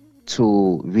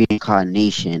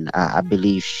reincarnation. I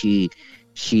believe she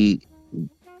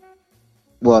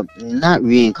well, not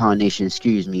reincarnation,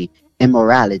 excuse me,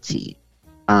 immorality,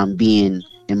 being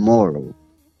immoral,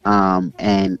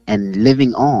 and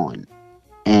living on,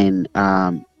 and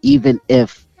even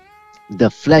if the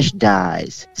flesh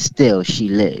dies, still she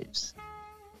lives.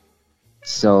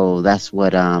 So that's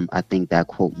what I think that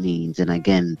quote means. And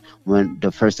again, when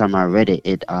the first time I read it,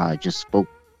 it just spoke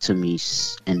to me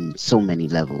in so many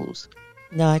levels.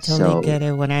 No, I totally get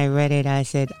it. When I read it, I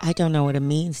said, I don't know what it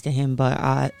means to him,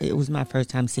 but it was my first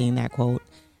time seeing that quote.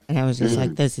 And I was just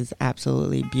like, this is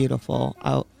absolutely beautiful.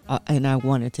 And I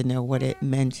wanted to know what it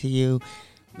meant to you.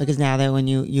 Because now that when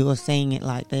you were saying it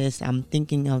like this, I'm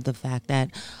thinking of the fact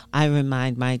that I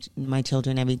remind my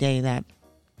children every day that,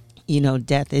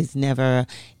 death is never,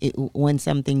 when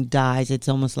something dies, it's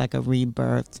almost like a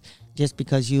rebirth. Just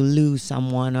because you lose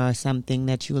someone or something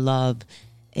that you love,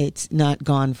 it's not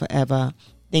gone forever.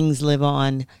 Things live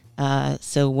on.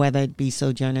 So whether it be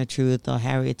Sojourner Truth or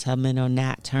Harriet Tubman or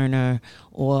Nat Turner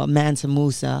or Mansa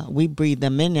Musa, we breathe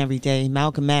them in every day.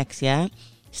 Malcolm X, yeah?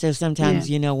 So sometimes,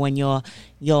 when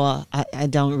I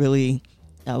don't really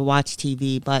watch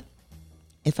TV, but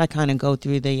if I kind of go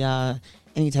through the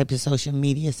any type of social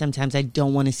media, sometimes I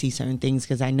don't want to see certain things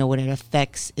because I know what it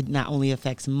affects. It not only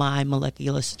affects my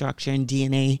molecular structure and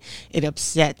DNA, it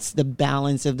upsets the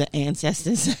balance of the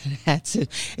ancestors.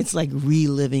 It's like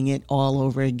reliving it all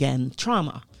over again.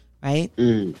 Trauma, right?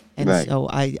 And right. So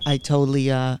I totally,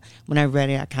 when I read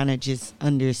it, I kind of just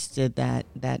understood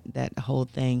that whole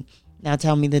thing. Now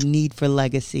tell me the need for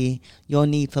legacy, your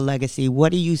need for legacy.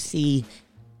 What do you see?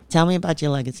 Tell me about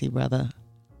your legacy, brother.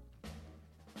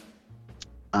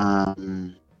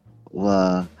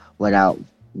 Well, what I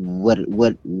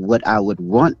would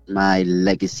want my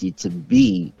legacy to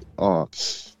be, or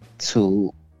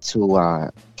to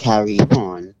carry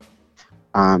on,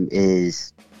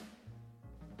 is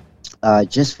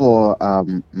just for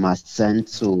my son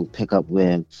to pick up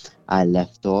where I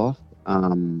left off.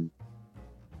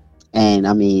 And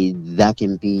I mean, that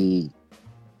can be,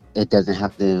 it doesn't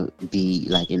have to be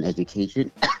like in education.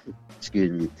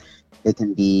 Excuse me. It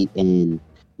can be in,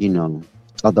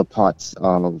 other parts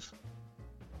of,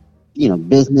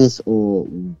 business or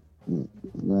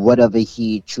whatever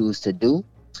he choose to do.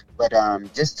 But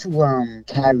just to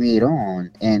carry it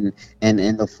on and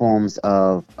in the forms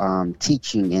of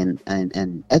teaching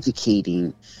and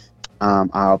educating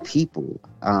our people,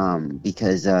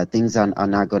 because things are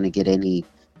not going to get any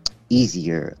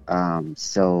easier.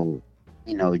 So,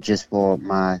 just for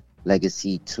my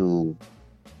legacy to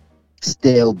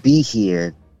still be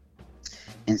here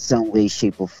in some way,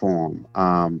 shape, or form.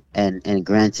 And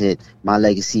granted, my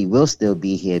legacy will still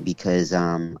be here because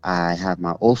I have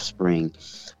my offspring.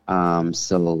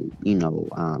 So,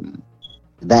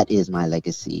 that is my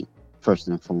legacy, first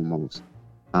and foremost.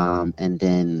 And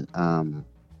then,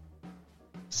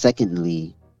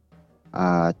 secondly,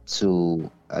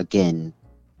 to, again,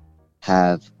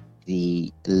 have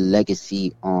the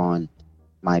legacy on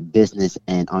my business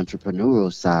and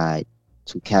entrepreneurial side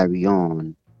to carry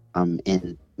on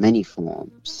in many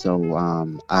forms.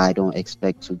 So I don't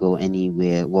expect to go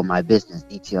anywhere. Well, my business,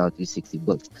 DTR 360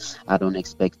 Books, I don't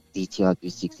expect DTR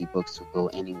 360 Books to go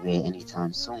anywhere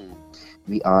anytime soon.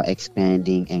 We are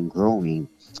expanding and growing.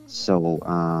 So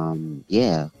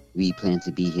yeah, we plan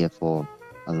to be here for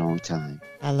a long time.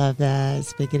 I love that.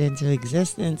 Speak it into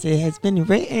existence. It has been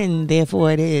written, therefore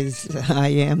it is. I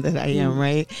am that I am,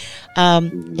 right?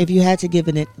 If you had to give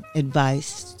an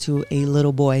advice to a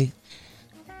little boy,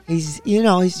 he's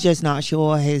just not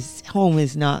sure. His home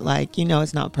is not like,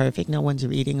 it's not perfect. No one's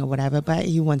reading or whatever, but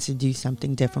he wants to do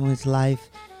something different with his life.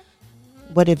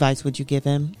 What advice would you give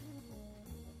him?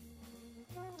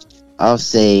 I'll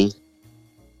say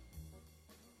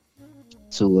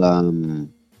to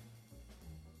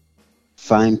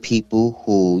find people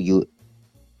who you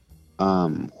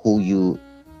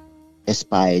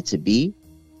aspire to be,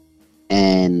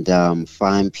 and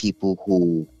find people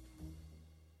who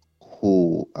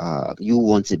you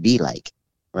want to be like.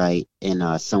 right? In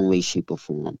some way, shape, or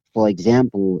form. For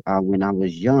example, when I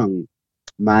was young,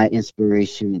 my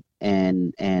inspiration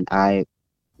and I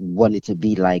wanted to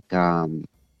be like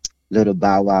Little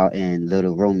Bow Wow and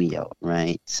Little Romeo,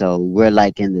 right? So we're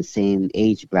like in the same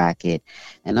age bracket,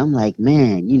 and I'm like,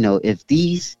 man, if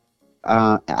these,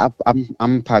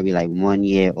 I'm probably like 1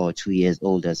 year or 2 years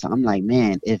older, so I'm like,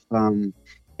 man, if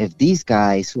these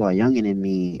guys who are younger than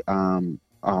me are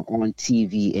on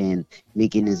TV and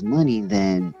making this money,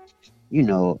 then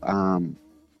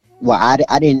well,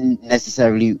 I didn't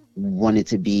necessarily want it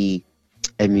to be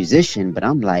a musician, but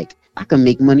I'm like, I can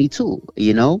make money too.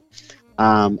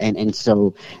 And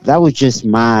so that was just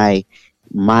my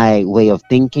way of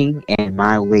thinking and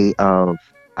my way of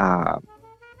uh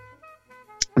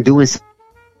doing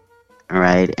all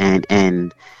right,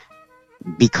 and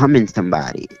becoming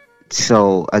somebody.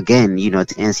 So again,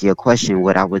 to answer your question,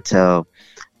 what I would tell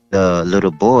the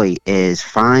little boy is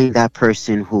find that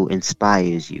person who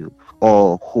inspires you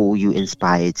or who you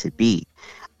inspire to be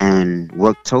and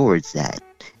work towards that.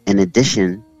 In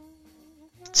addition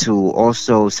to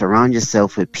also surround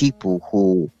yourself with people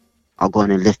who are going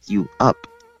to lift you up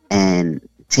and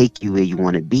take you where you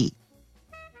want to be.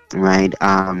 Right.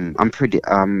 I'm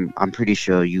pretty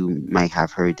sure you might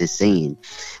have heard this saying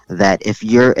that if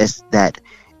you're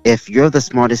the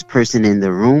smartest person in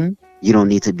the room, you don't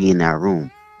need to be in that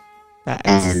room.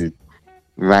 And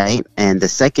right. And the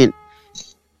second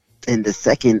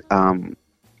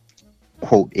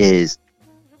quote is,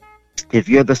 if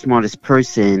you're the smartest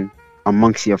person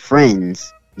amongst your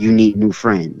friends, you need new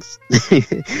friends.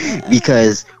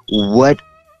 Because what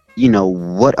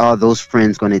are those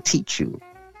friends going to teach you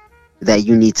that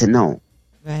you need to know?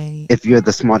 Right. If you're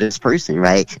the smartest person,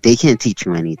 right? They can't teach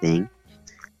you anything.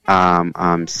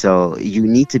 So you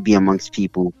need to be amongst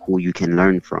people who you can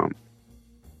learn from.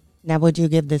 Now, would you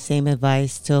give the same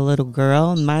advice to a little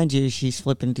girl? Mind you, she's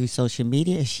flipping through social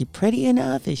media. Is she pretty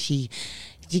enough? You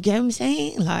get what I'm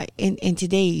saying? Like, in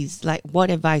today's, like,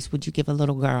 what advice would you give a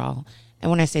little girl?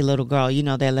 And when I say little girl,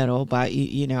 they're little, but,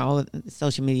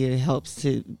 social media helps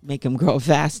to make them grow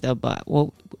faster. But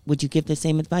would you give the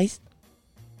same advice?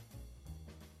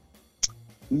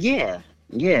 Yeah.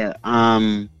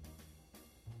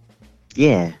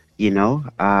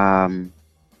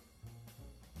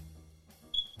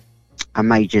 I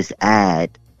might just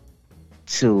add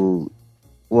to,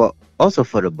 well, also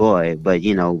for the boy, but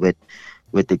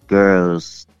with the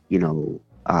girls,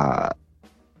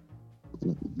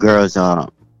 girls are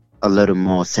a little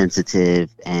more sensitive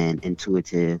and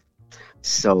intuitive.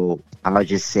 So I'll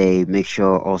just say, make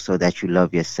sure also that you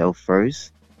love yourself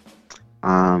first.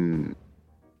 And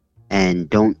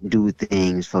don't do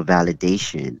things for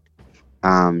validation.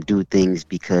 Do things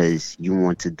because you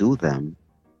want to do them.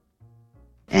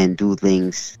 And do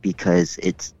things because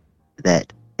it's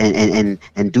that, and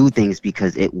do things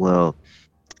because it will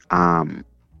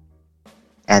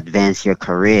advance your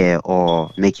career or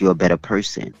make you a better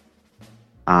person.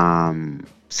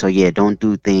 So yeah, don't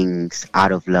do things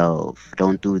out of love.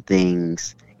 Don't do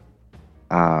things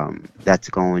that's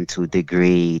going to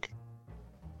degrade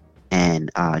and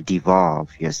devolve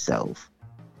yourself.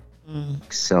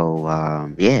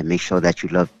 So yeah, make sure that you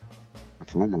love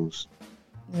foremost.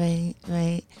 Right.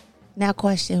 Now,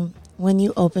 question. When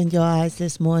you opened your eyes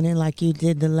this morning, like you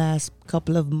did the last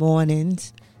couple of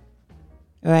mornings,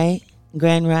 right?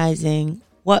 Grand Rising,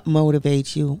 what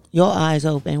motivates you? Your eyes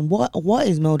open. What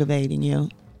is motivating you?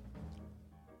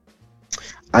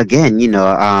 Again,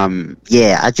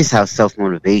 I just have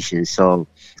self-motivation. So,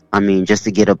 just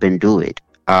to get up and do it.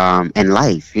 And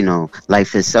life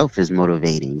itself is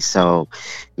motivating. So,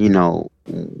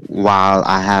 while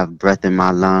I have breath in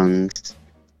my lungs,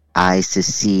 eyes to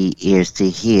see, ears to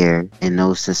hear, and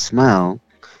nose to smell,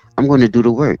 I'm going to do the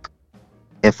work.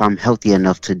 If I'm healthy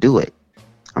enough to do it,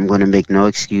 I'm going to make no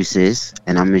excuses,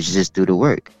 and I'm going to just do the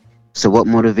work. So what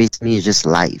motivates me is just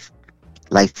life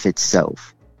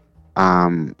itself.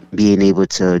 Being able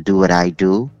to do what I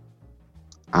do,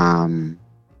 that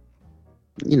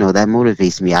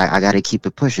motivates me. I got to keep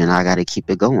it pushing. I got to keep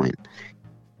it going.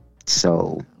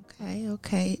 So...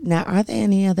 Okay. Now, are there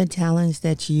any other talents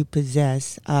that you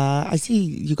possess? I see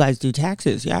you guys do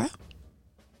taxes, yeah?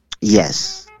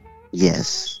 Yes,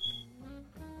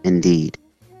 indeed.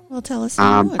 Well, tell us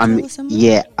some more.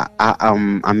 Yeah,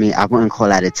 I wouldn't call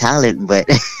that a talent, but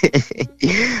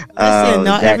listen,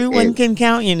 not everyone can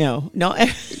count, No,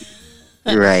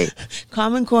 right.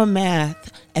 Common Core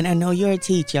math, and I know you're a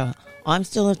teacher. I'm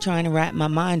still trying to wrap my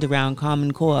mind around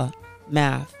Common Core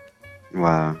math.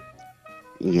 Wow.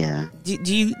 Yeah. Do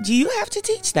you have to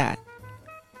teach that?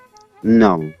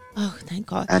 No. Oh, thank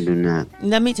God. I do not.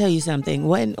 Let me tell you something.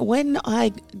 When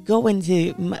I go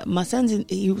into my son's,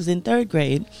 he was in 3rd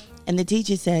grade, and the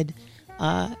teacher said,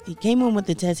 he came in with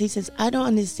the test. He says, I don't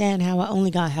understand how I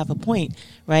only got half a point,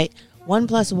 right? 1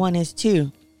 + 1 is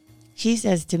 2. She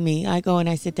says to me, I go and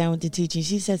I sit down with the teacher, and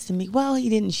she says to me, well, he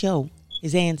didn't show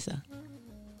his answer.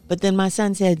 But then my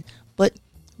son said, but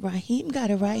Raheem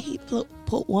got it right. He put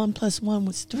 1 + 1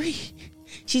 was 3.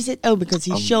 She said, oh, because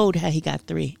he showed how he got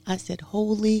 3. I said,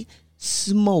 holy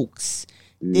smokes.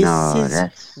 This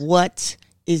is what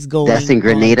is going on. That's in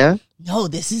Grenada? No,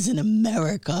 this is in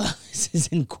America. This is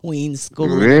in Queens School.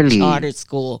 Really? Charter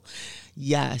school.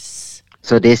 Yes.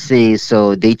 So they're saying,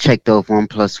 so they checked off 1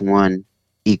 + 1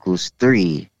 =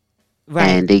 3. Right.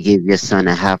 And they gave your son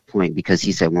a half point because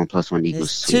he said 1 + 1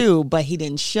 = 2, but he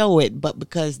didn't show it. But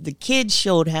because the kid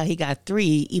showed how he got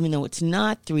 3, even though it's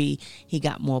not 3, he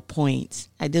got more points.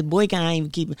 The boy can't even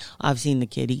keep. I've seen the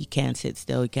kid. He can't sit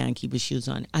still. He can't keep his shoes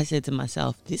on. I said to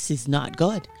myself, "This is not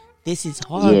good. This is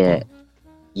horrible."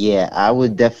 Yeah. I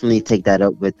would definitely take that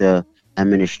up with the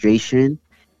administration,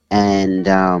 and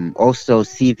also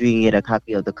see if you can get a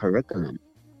copy of the curriculum,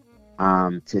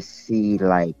 to see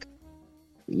like.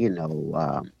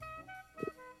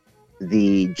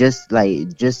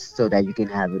 Just so that you can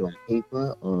have it on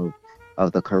paper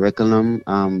of the curriculum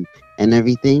and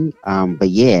everything. But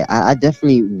yeah, I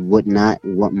definitely would not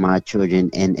want my children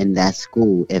in that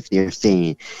school if they're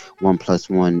saying 1 +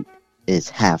 1 is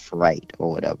half right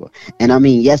or whatever. And I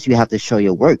mean, yes, you have to show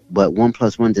your work, but 1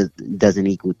 + 1 doesn't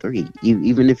equal 3.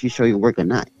 Even if you show your work or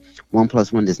not, 1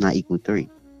 + 1 does not equal 3.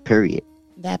 Period.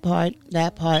 That part.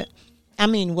 I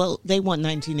mean, well, they want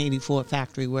 1984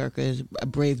 factory workers, a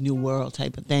Brave New World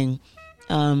type of thing.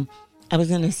 I was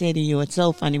going to say to you, it's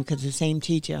so funny because the same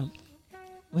teacher,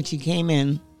 when she came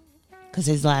in, because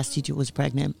his last teacher was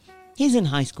pregnant, he's in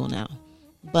high school now.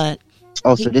 But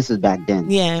so this is back then.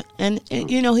 Yeah, and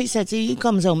he said, see, he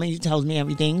comes home and he tells me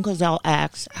everything because I'll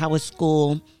ask, how was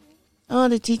school? Oh,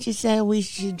 the teacher said we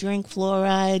should drink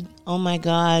fluoride. Oh, my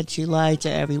God, she lied to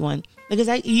everyone. Because,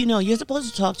 you're supposed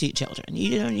to talk to your children.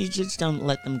 You just don't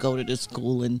let them go to the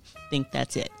school and think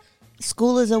that's it.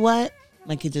 School is a what?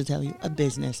 My kids will tell you, a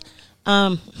business.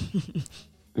 The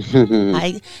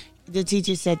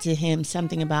teacher said to him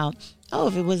something about, oh,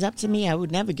 if it was up to me, I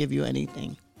would never give you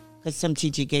anything. Because some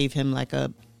teacher gave him like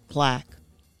a plaque.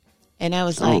 And I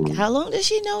was like, how long does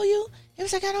she know you? He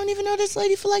was like, I don't even know this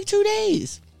lady for like 2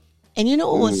 days. And you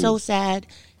know what was so sad?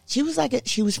 She was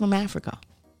from Africa.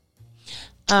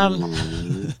 What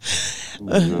do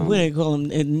they call them?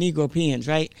 Negropeans,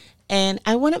 right? And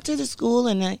I went up to the school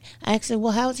and I asked her,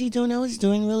 well, how's he doing? Oh, he's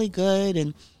doing really good.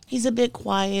 And he's a bit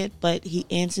quiet, but he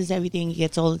answers everything. He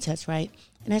gets all the tests right.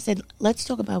 And I said, let's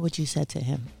talk about what you said to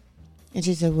him. And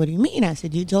she said, what do you mean? I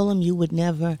said, you told him you would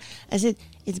never. I said,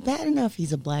 it's bad enough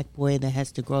he's a black boy that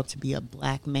has to grow up to be a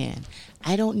black man.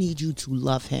 I don't need you to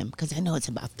love him because I know it's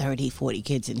about 30, 40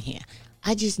 kids in here.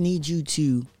 I just need you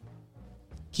to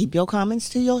keep your comments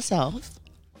to yourself,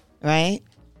 right?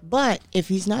 But if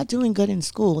he's not doing good in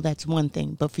school, that's one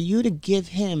thing. But for you to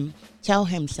tell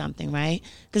him something, right?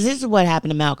 Because this is what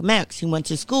happened to Malcolm X. He went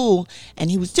to school and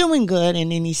he was doing good.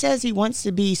 And then he says he wants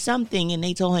to be something. And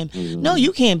they told him, no,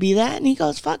 you can't be that. And he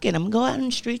goes, fuck it. I'm going to go out in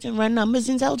the streets and run numbers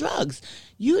and sell drugs.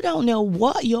 You don't know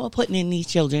what you're putting in these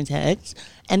children's heads.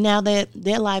 And now their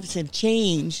lives have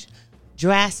changed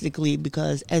drastically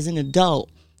because as an adult,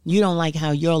 you don't like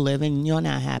how you're living, you're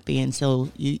not happy, and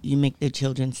so you make the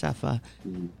children suffer.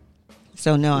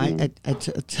 So no,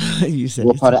 you said.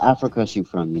 What part of Africa is she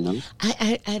from?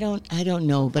 I don't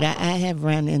know, but I have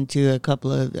run into a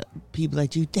couple of people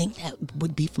that you think that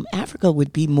would be from Africa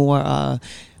would be more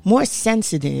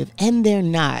sensitive, and they're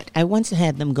not. I once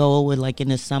had them go over like in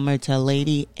the summer to a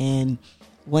lady, and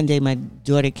one day my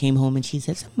daughter came home and she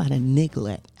said something about a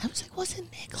niglet. I was like, what's a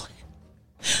niglet?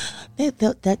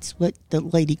 That's what the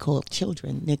lady called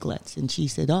children, nigglets. And she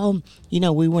said,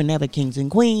 we were never kings and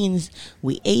queens.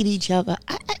 We ate each other.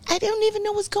 I don't even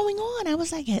know what's going on. I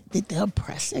was like, did the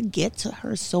oppressor get to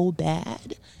her so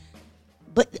bad?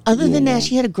 But other than that,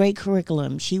 she had a great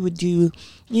curriculum. She would do,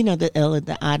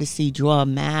 the Odyssey, draw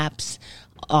maps,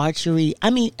 archery.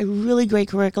 I mean, a really great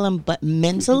curriculum, but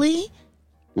mentally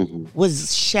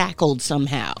was shackled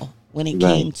somehow when it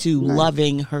came to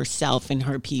loving herself and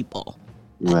her people.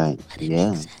 Right.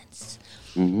 Makes sense.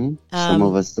 Some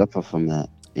of us suffer from that.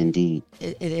 Indeed.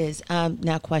 It is.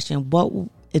 Now, question: what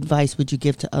advice would you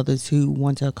give to others who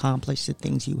want to accomplish the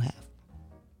things you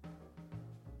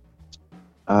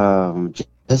have?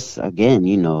 Just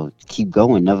again, keep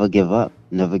going. Never give up.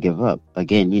 Never give up.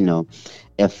 Again,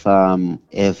 if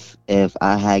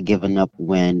I had given up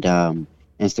when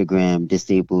Instagram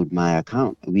disabled my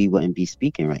account, we wouldn't be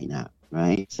speaking right now,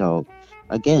 right? So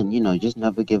again, just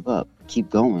never give up. Keep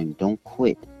going. Don't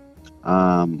quit.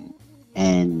 And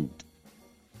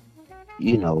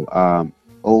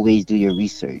always do your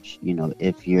research.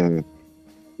 If you're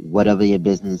whatever your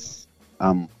business,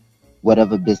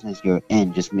 whatever business you're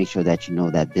in, just make sure that you know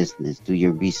that business. Do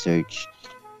your research.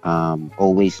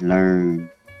 Always learn.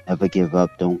 Never give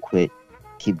up. Don't quit.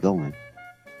 Keep going.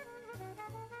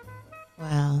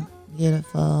 Wow,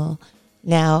 beautiful.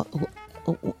 Now,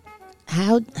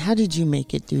 how did you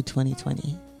make it through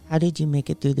 2020? How did you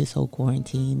make it through this whole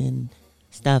quarantine and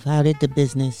stuff? How did the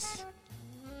business?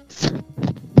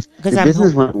 Because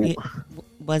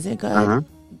was it good? Uh-huh.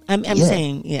 I'm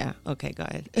saying, yeah. Okay, go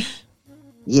ahead.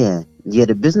 Yeah,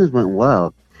 the business went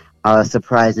well.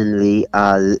 Surprisingly,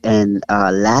 and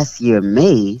last year,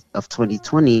 May of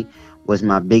 2020, was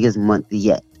my biggest month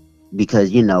yet,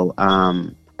 because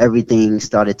everything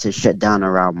started to shut down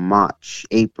around March,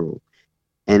 April,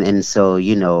 and so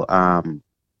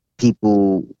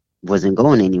people wasn't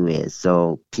going anywhere,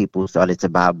 so people started to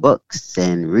buy books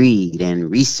and read and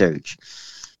research.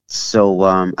 So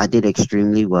I did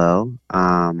extremely well,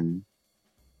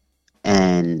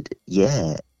 and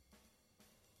yeah.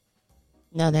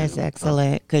 No, that's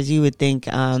excellent, because you would think,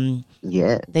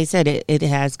 Yeah. they said it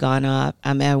has gone up.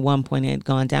 At one point it had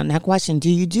gone down. Now, question, do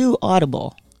you do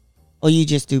Audible or you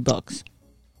just do books?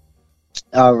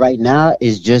 Right now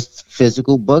it's just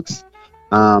physical books,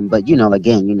 but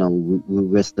again,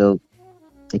 we're still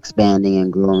expanding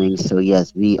and growing. So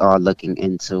yes, we are looking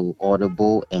into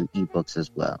Audible and ebooks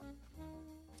as well.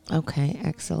 Okay,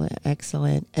 excellent.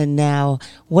 And now,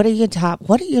 what are your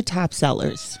top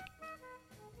sellers?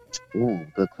 Ooh,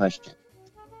 good question.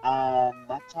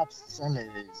 My top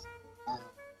sellers,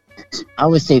 I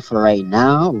would say for right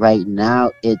now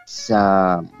it's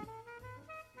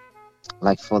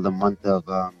like for the month of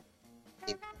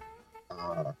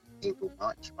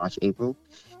April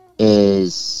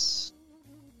is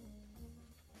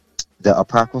the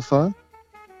Apocrypha.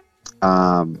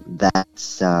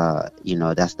 That's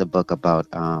that's the book about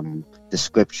the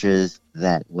scriptures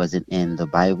that wasn't in the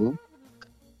Bible.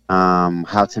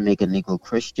 How to Make a Negro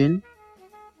Christian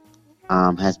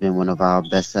has been one of our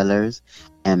bestsellers,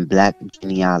 and Black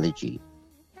Genealogy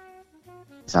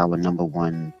is our number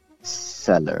one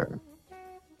seller.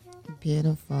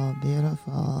 Beautiful.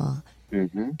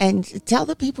 Mm-hmm. And tell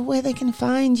the people where they can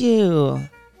find you.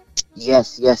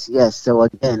 Yes. So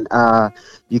again,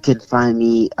 you can find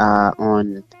me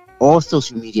on all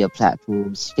social media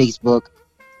platforms: Facebook,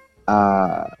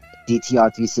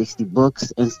 DTR360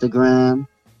 Books, Instagram,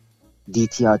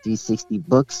 DTR360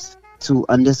 Books, 2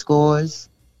 underscores.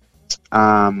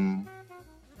 What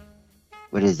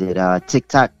is it?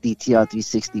 TikTok,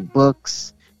 DTR360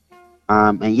 Books.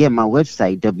 And yeah, my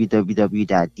website,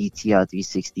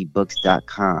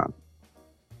 www.dtr360books.com.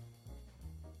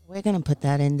 We're going to put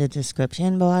that in the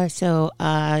description bar. So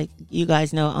you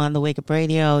guys know on the Wake Up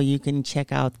Radio, you can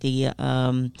check out the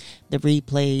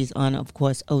replays on, of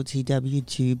course,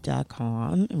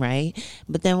 otwtube.com, right?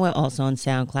 But then we're also on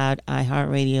SoundCloud,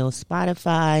 iHeartRadio,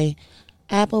 Spotify,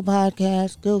 Apple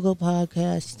Podcasts, Google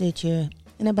Podcasts, Stitcher,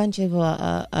 and a bunch of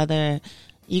other.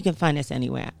 You can find us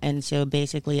anywhere. And so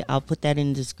basically, I'll put that in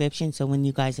the description. So when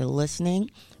you guys are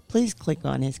listening, please click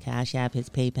on his Cash App, his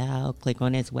PayPal, click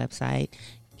on his website.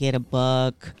 Get a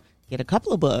book, get a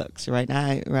couple of books right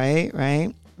now, right?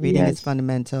 Reading is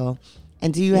fundamental.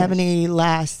 And do you have any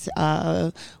last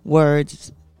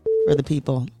words for the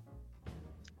people?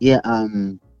 Yeah,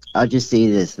 I'll just say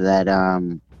this, that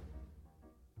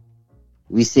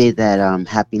we say that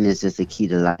happiness is the key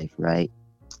to life, right?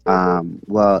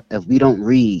 Well, if we don't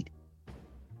read,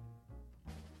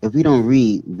 we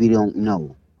don't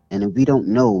know. And if we don't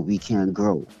know, we can't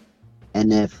grow.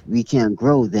 And if we can't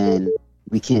grow, then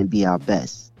we can't be our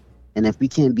best. And if we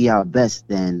can't be our best,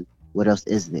 then what else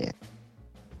is there?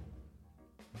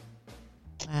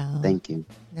 Wow. Thank you.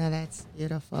 No, that's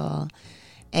beautiful.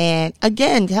 And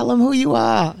again, tell them who you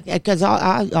are, because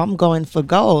I'm going for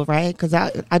gold, right? Because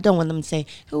I don't want them to say,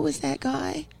 who was that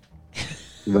guy?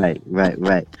 Right.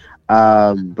 Brother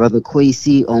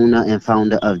Kwesi, owner and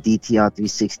founder of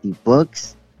DTR360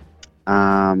 Books.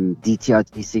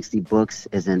 DTR360 Books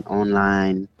is an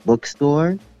online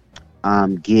bookstore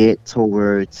geared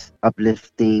towards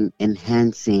uplifting,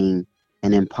 enhancing,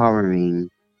 and empowering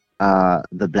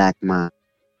the Black mind.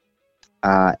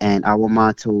 And our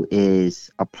motto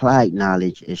is applied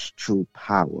knowledge is true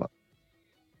power.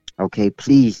 Okay,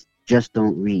 please just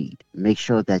don't read. Make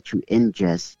sure that you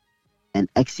ingest and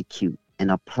execute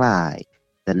and apply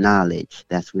the knowledge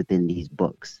that's within these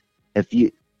books. If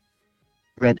you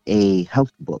read a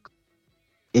health book.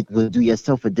 It would do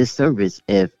yourself a disservice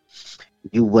if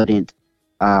you wouldn't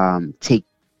take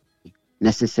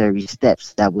necessary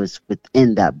steps that was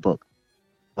within that book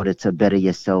in order to better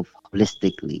yourself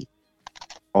holistically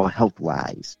or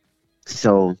health-wise.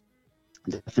 So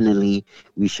definitely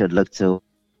we should look to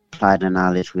apply the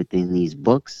knowledge within these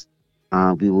books.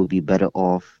 We will be better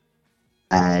off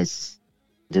as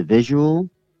individual.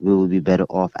 We will be better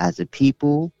off as a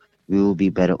people. We will be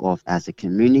better off as a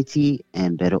community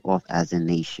and better off as a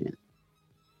nation.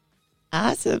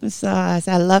 Awesome sauce.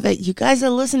 I love it. You guys are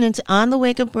listening to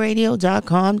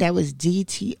onthewakeupradio.com. That was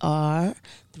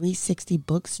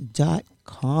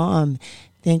DTR360books.com.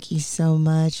 Thank you so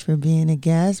much for being a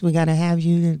guest. We got to have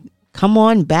you come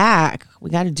on back. We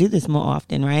got to do this more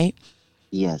often, right?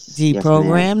 Yes.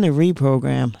 Deprogram to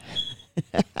reprogram.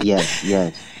 Yes.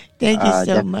 Thank you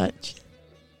so much.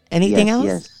 Anything else?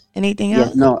 Yes. Anything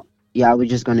else? I was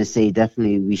just going to say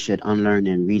definitely we should unlearn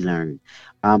and relearn.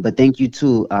 But thank you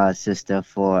too, sister,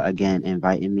 for again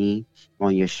inviting me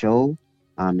on your show.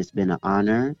 It's been an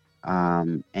honor.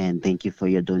 And thank you for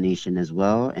your donation as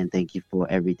well. And thank you for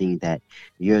everything that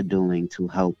you're doing to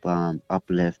help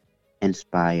uplift,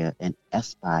 inspire, and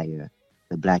aspire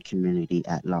the Black community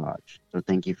at large. So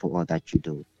thank you for all that you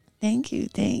do. Thank you.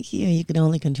 You can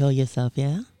only control yourself,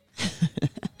 yeah?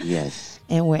 Yes.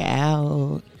 And we're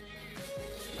out.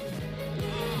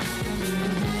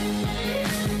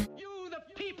 You, the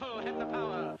people, have the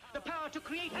power to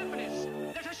create happiness.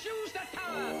 Let us use that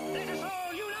power. Let us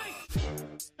all unite.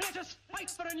 Let us fight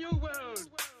for a new world.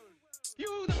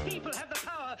 You, the people, have the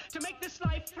power to make this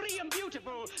life free and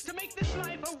beautiful, to make this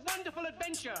life a wonderful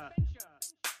adventure.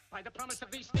 By the promise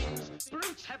of these things,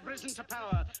 brutes have risen to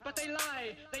power, but they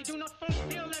lie. They do not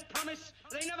fulfill that promise.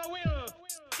 They never will.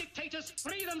 Dictators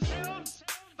free themselves,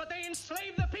 but they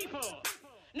enslave the people.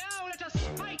 Now let us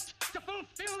fight to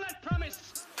fulfill that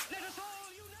promise. Let us all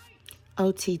unite.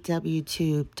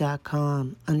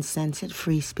 OTWTube.com, uncensored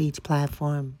free speech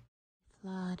platform.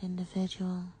 Flawed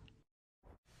individual.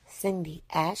 Cindy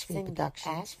Ashby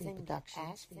Productions.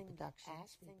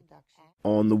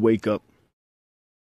 On the Wake Up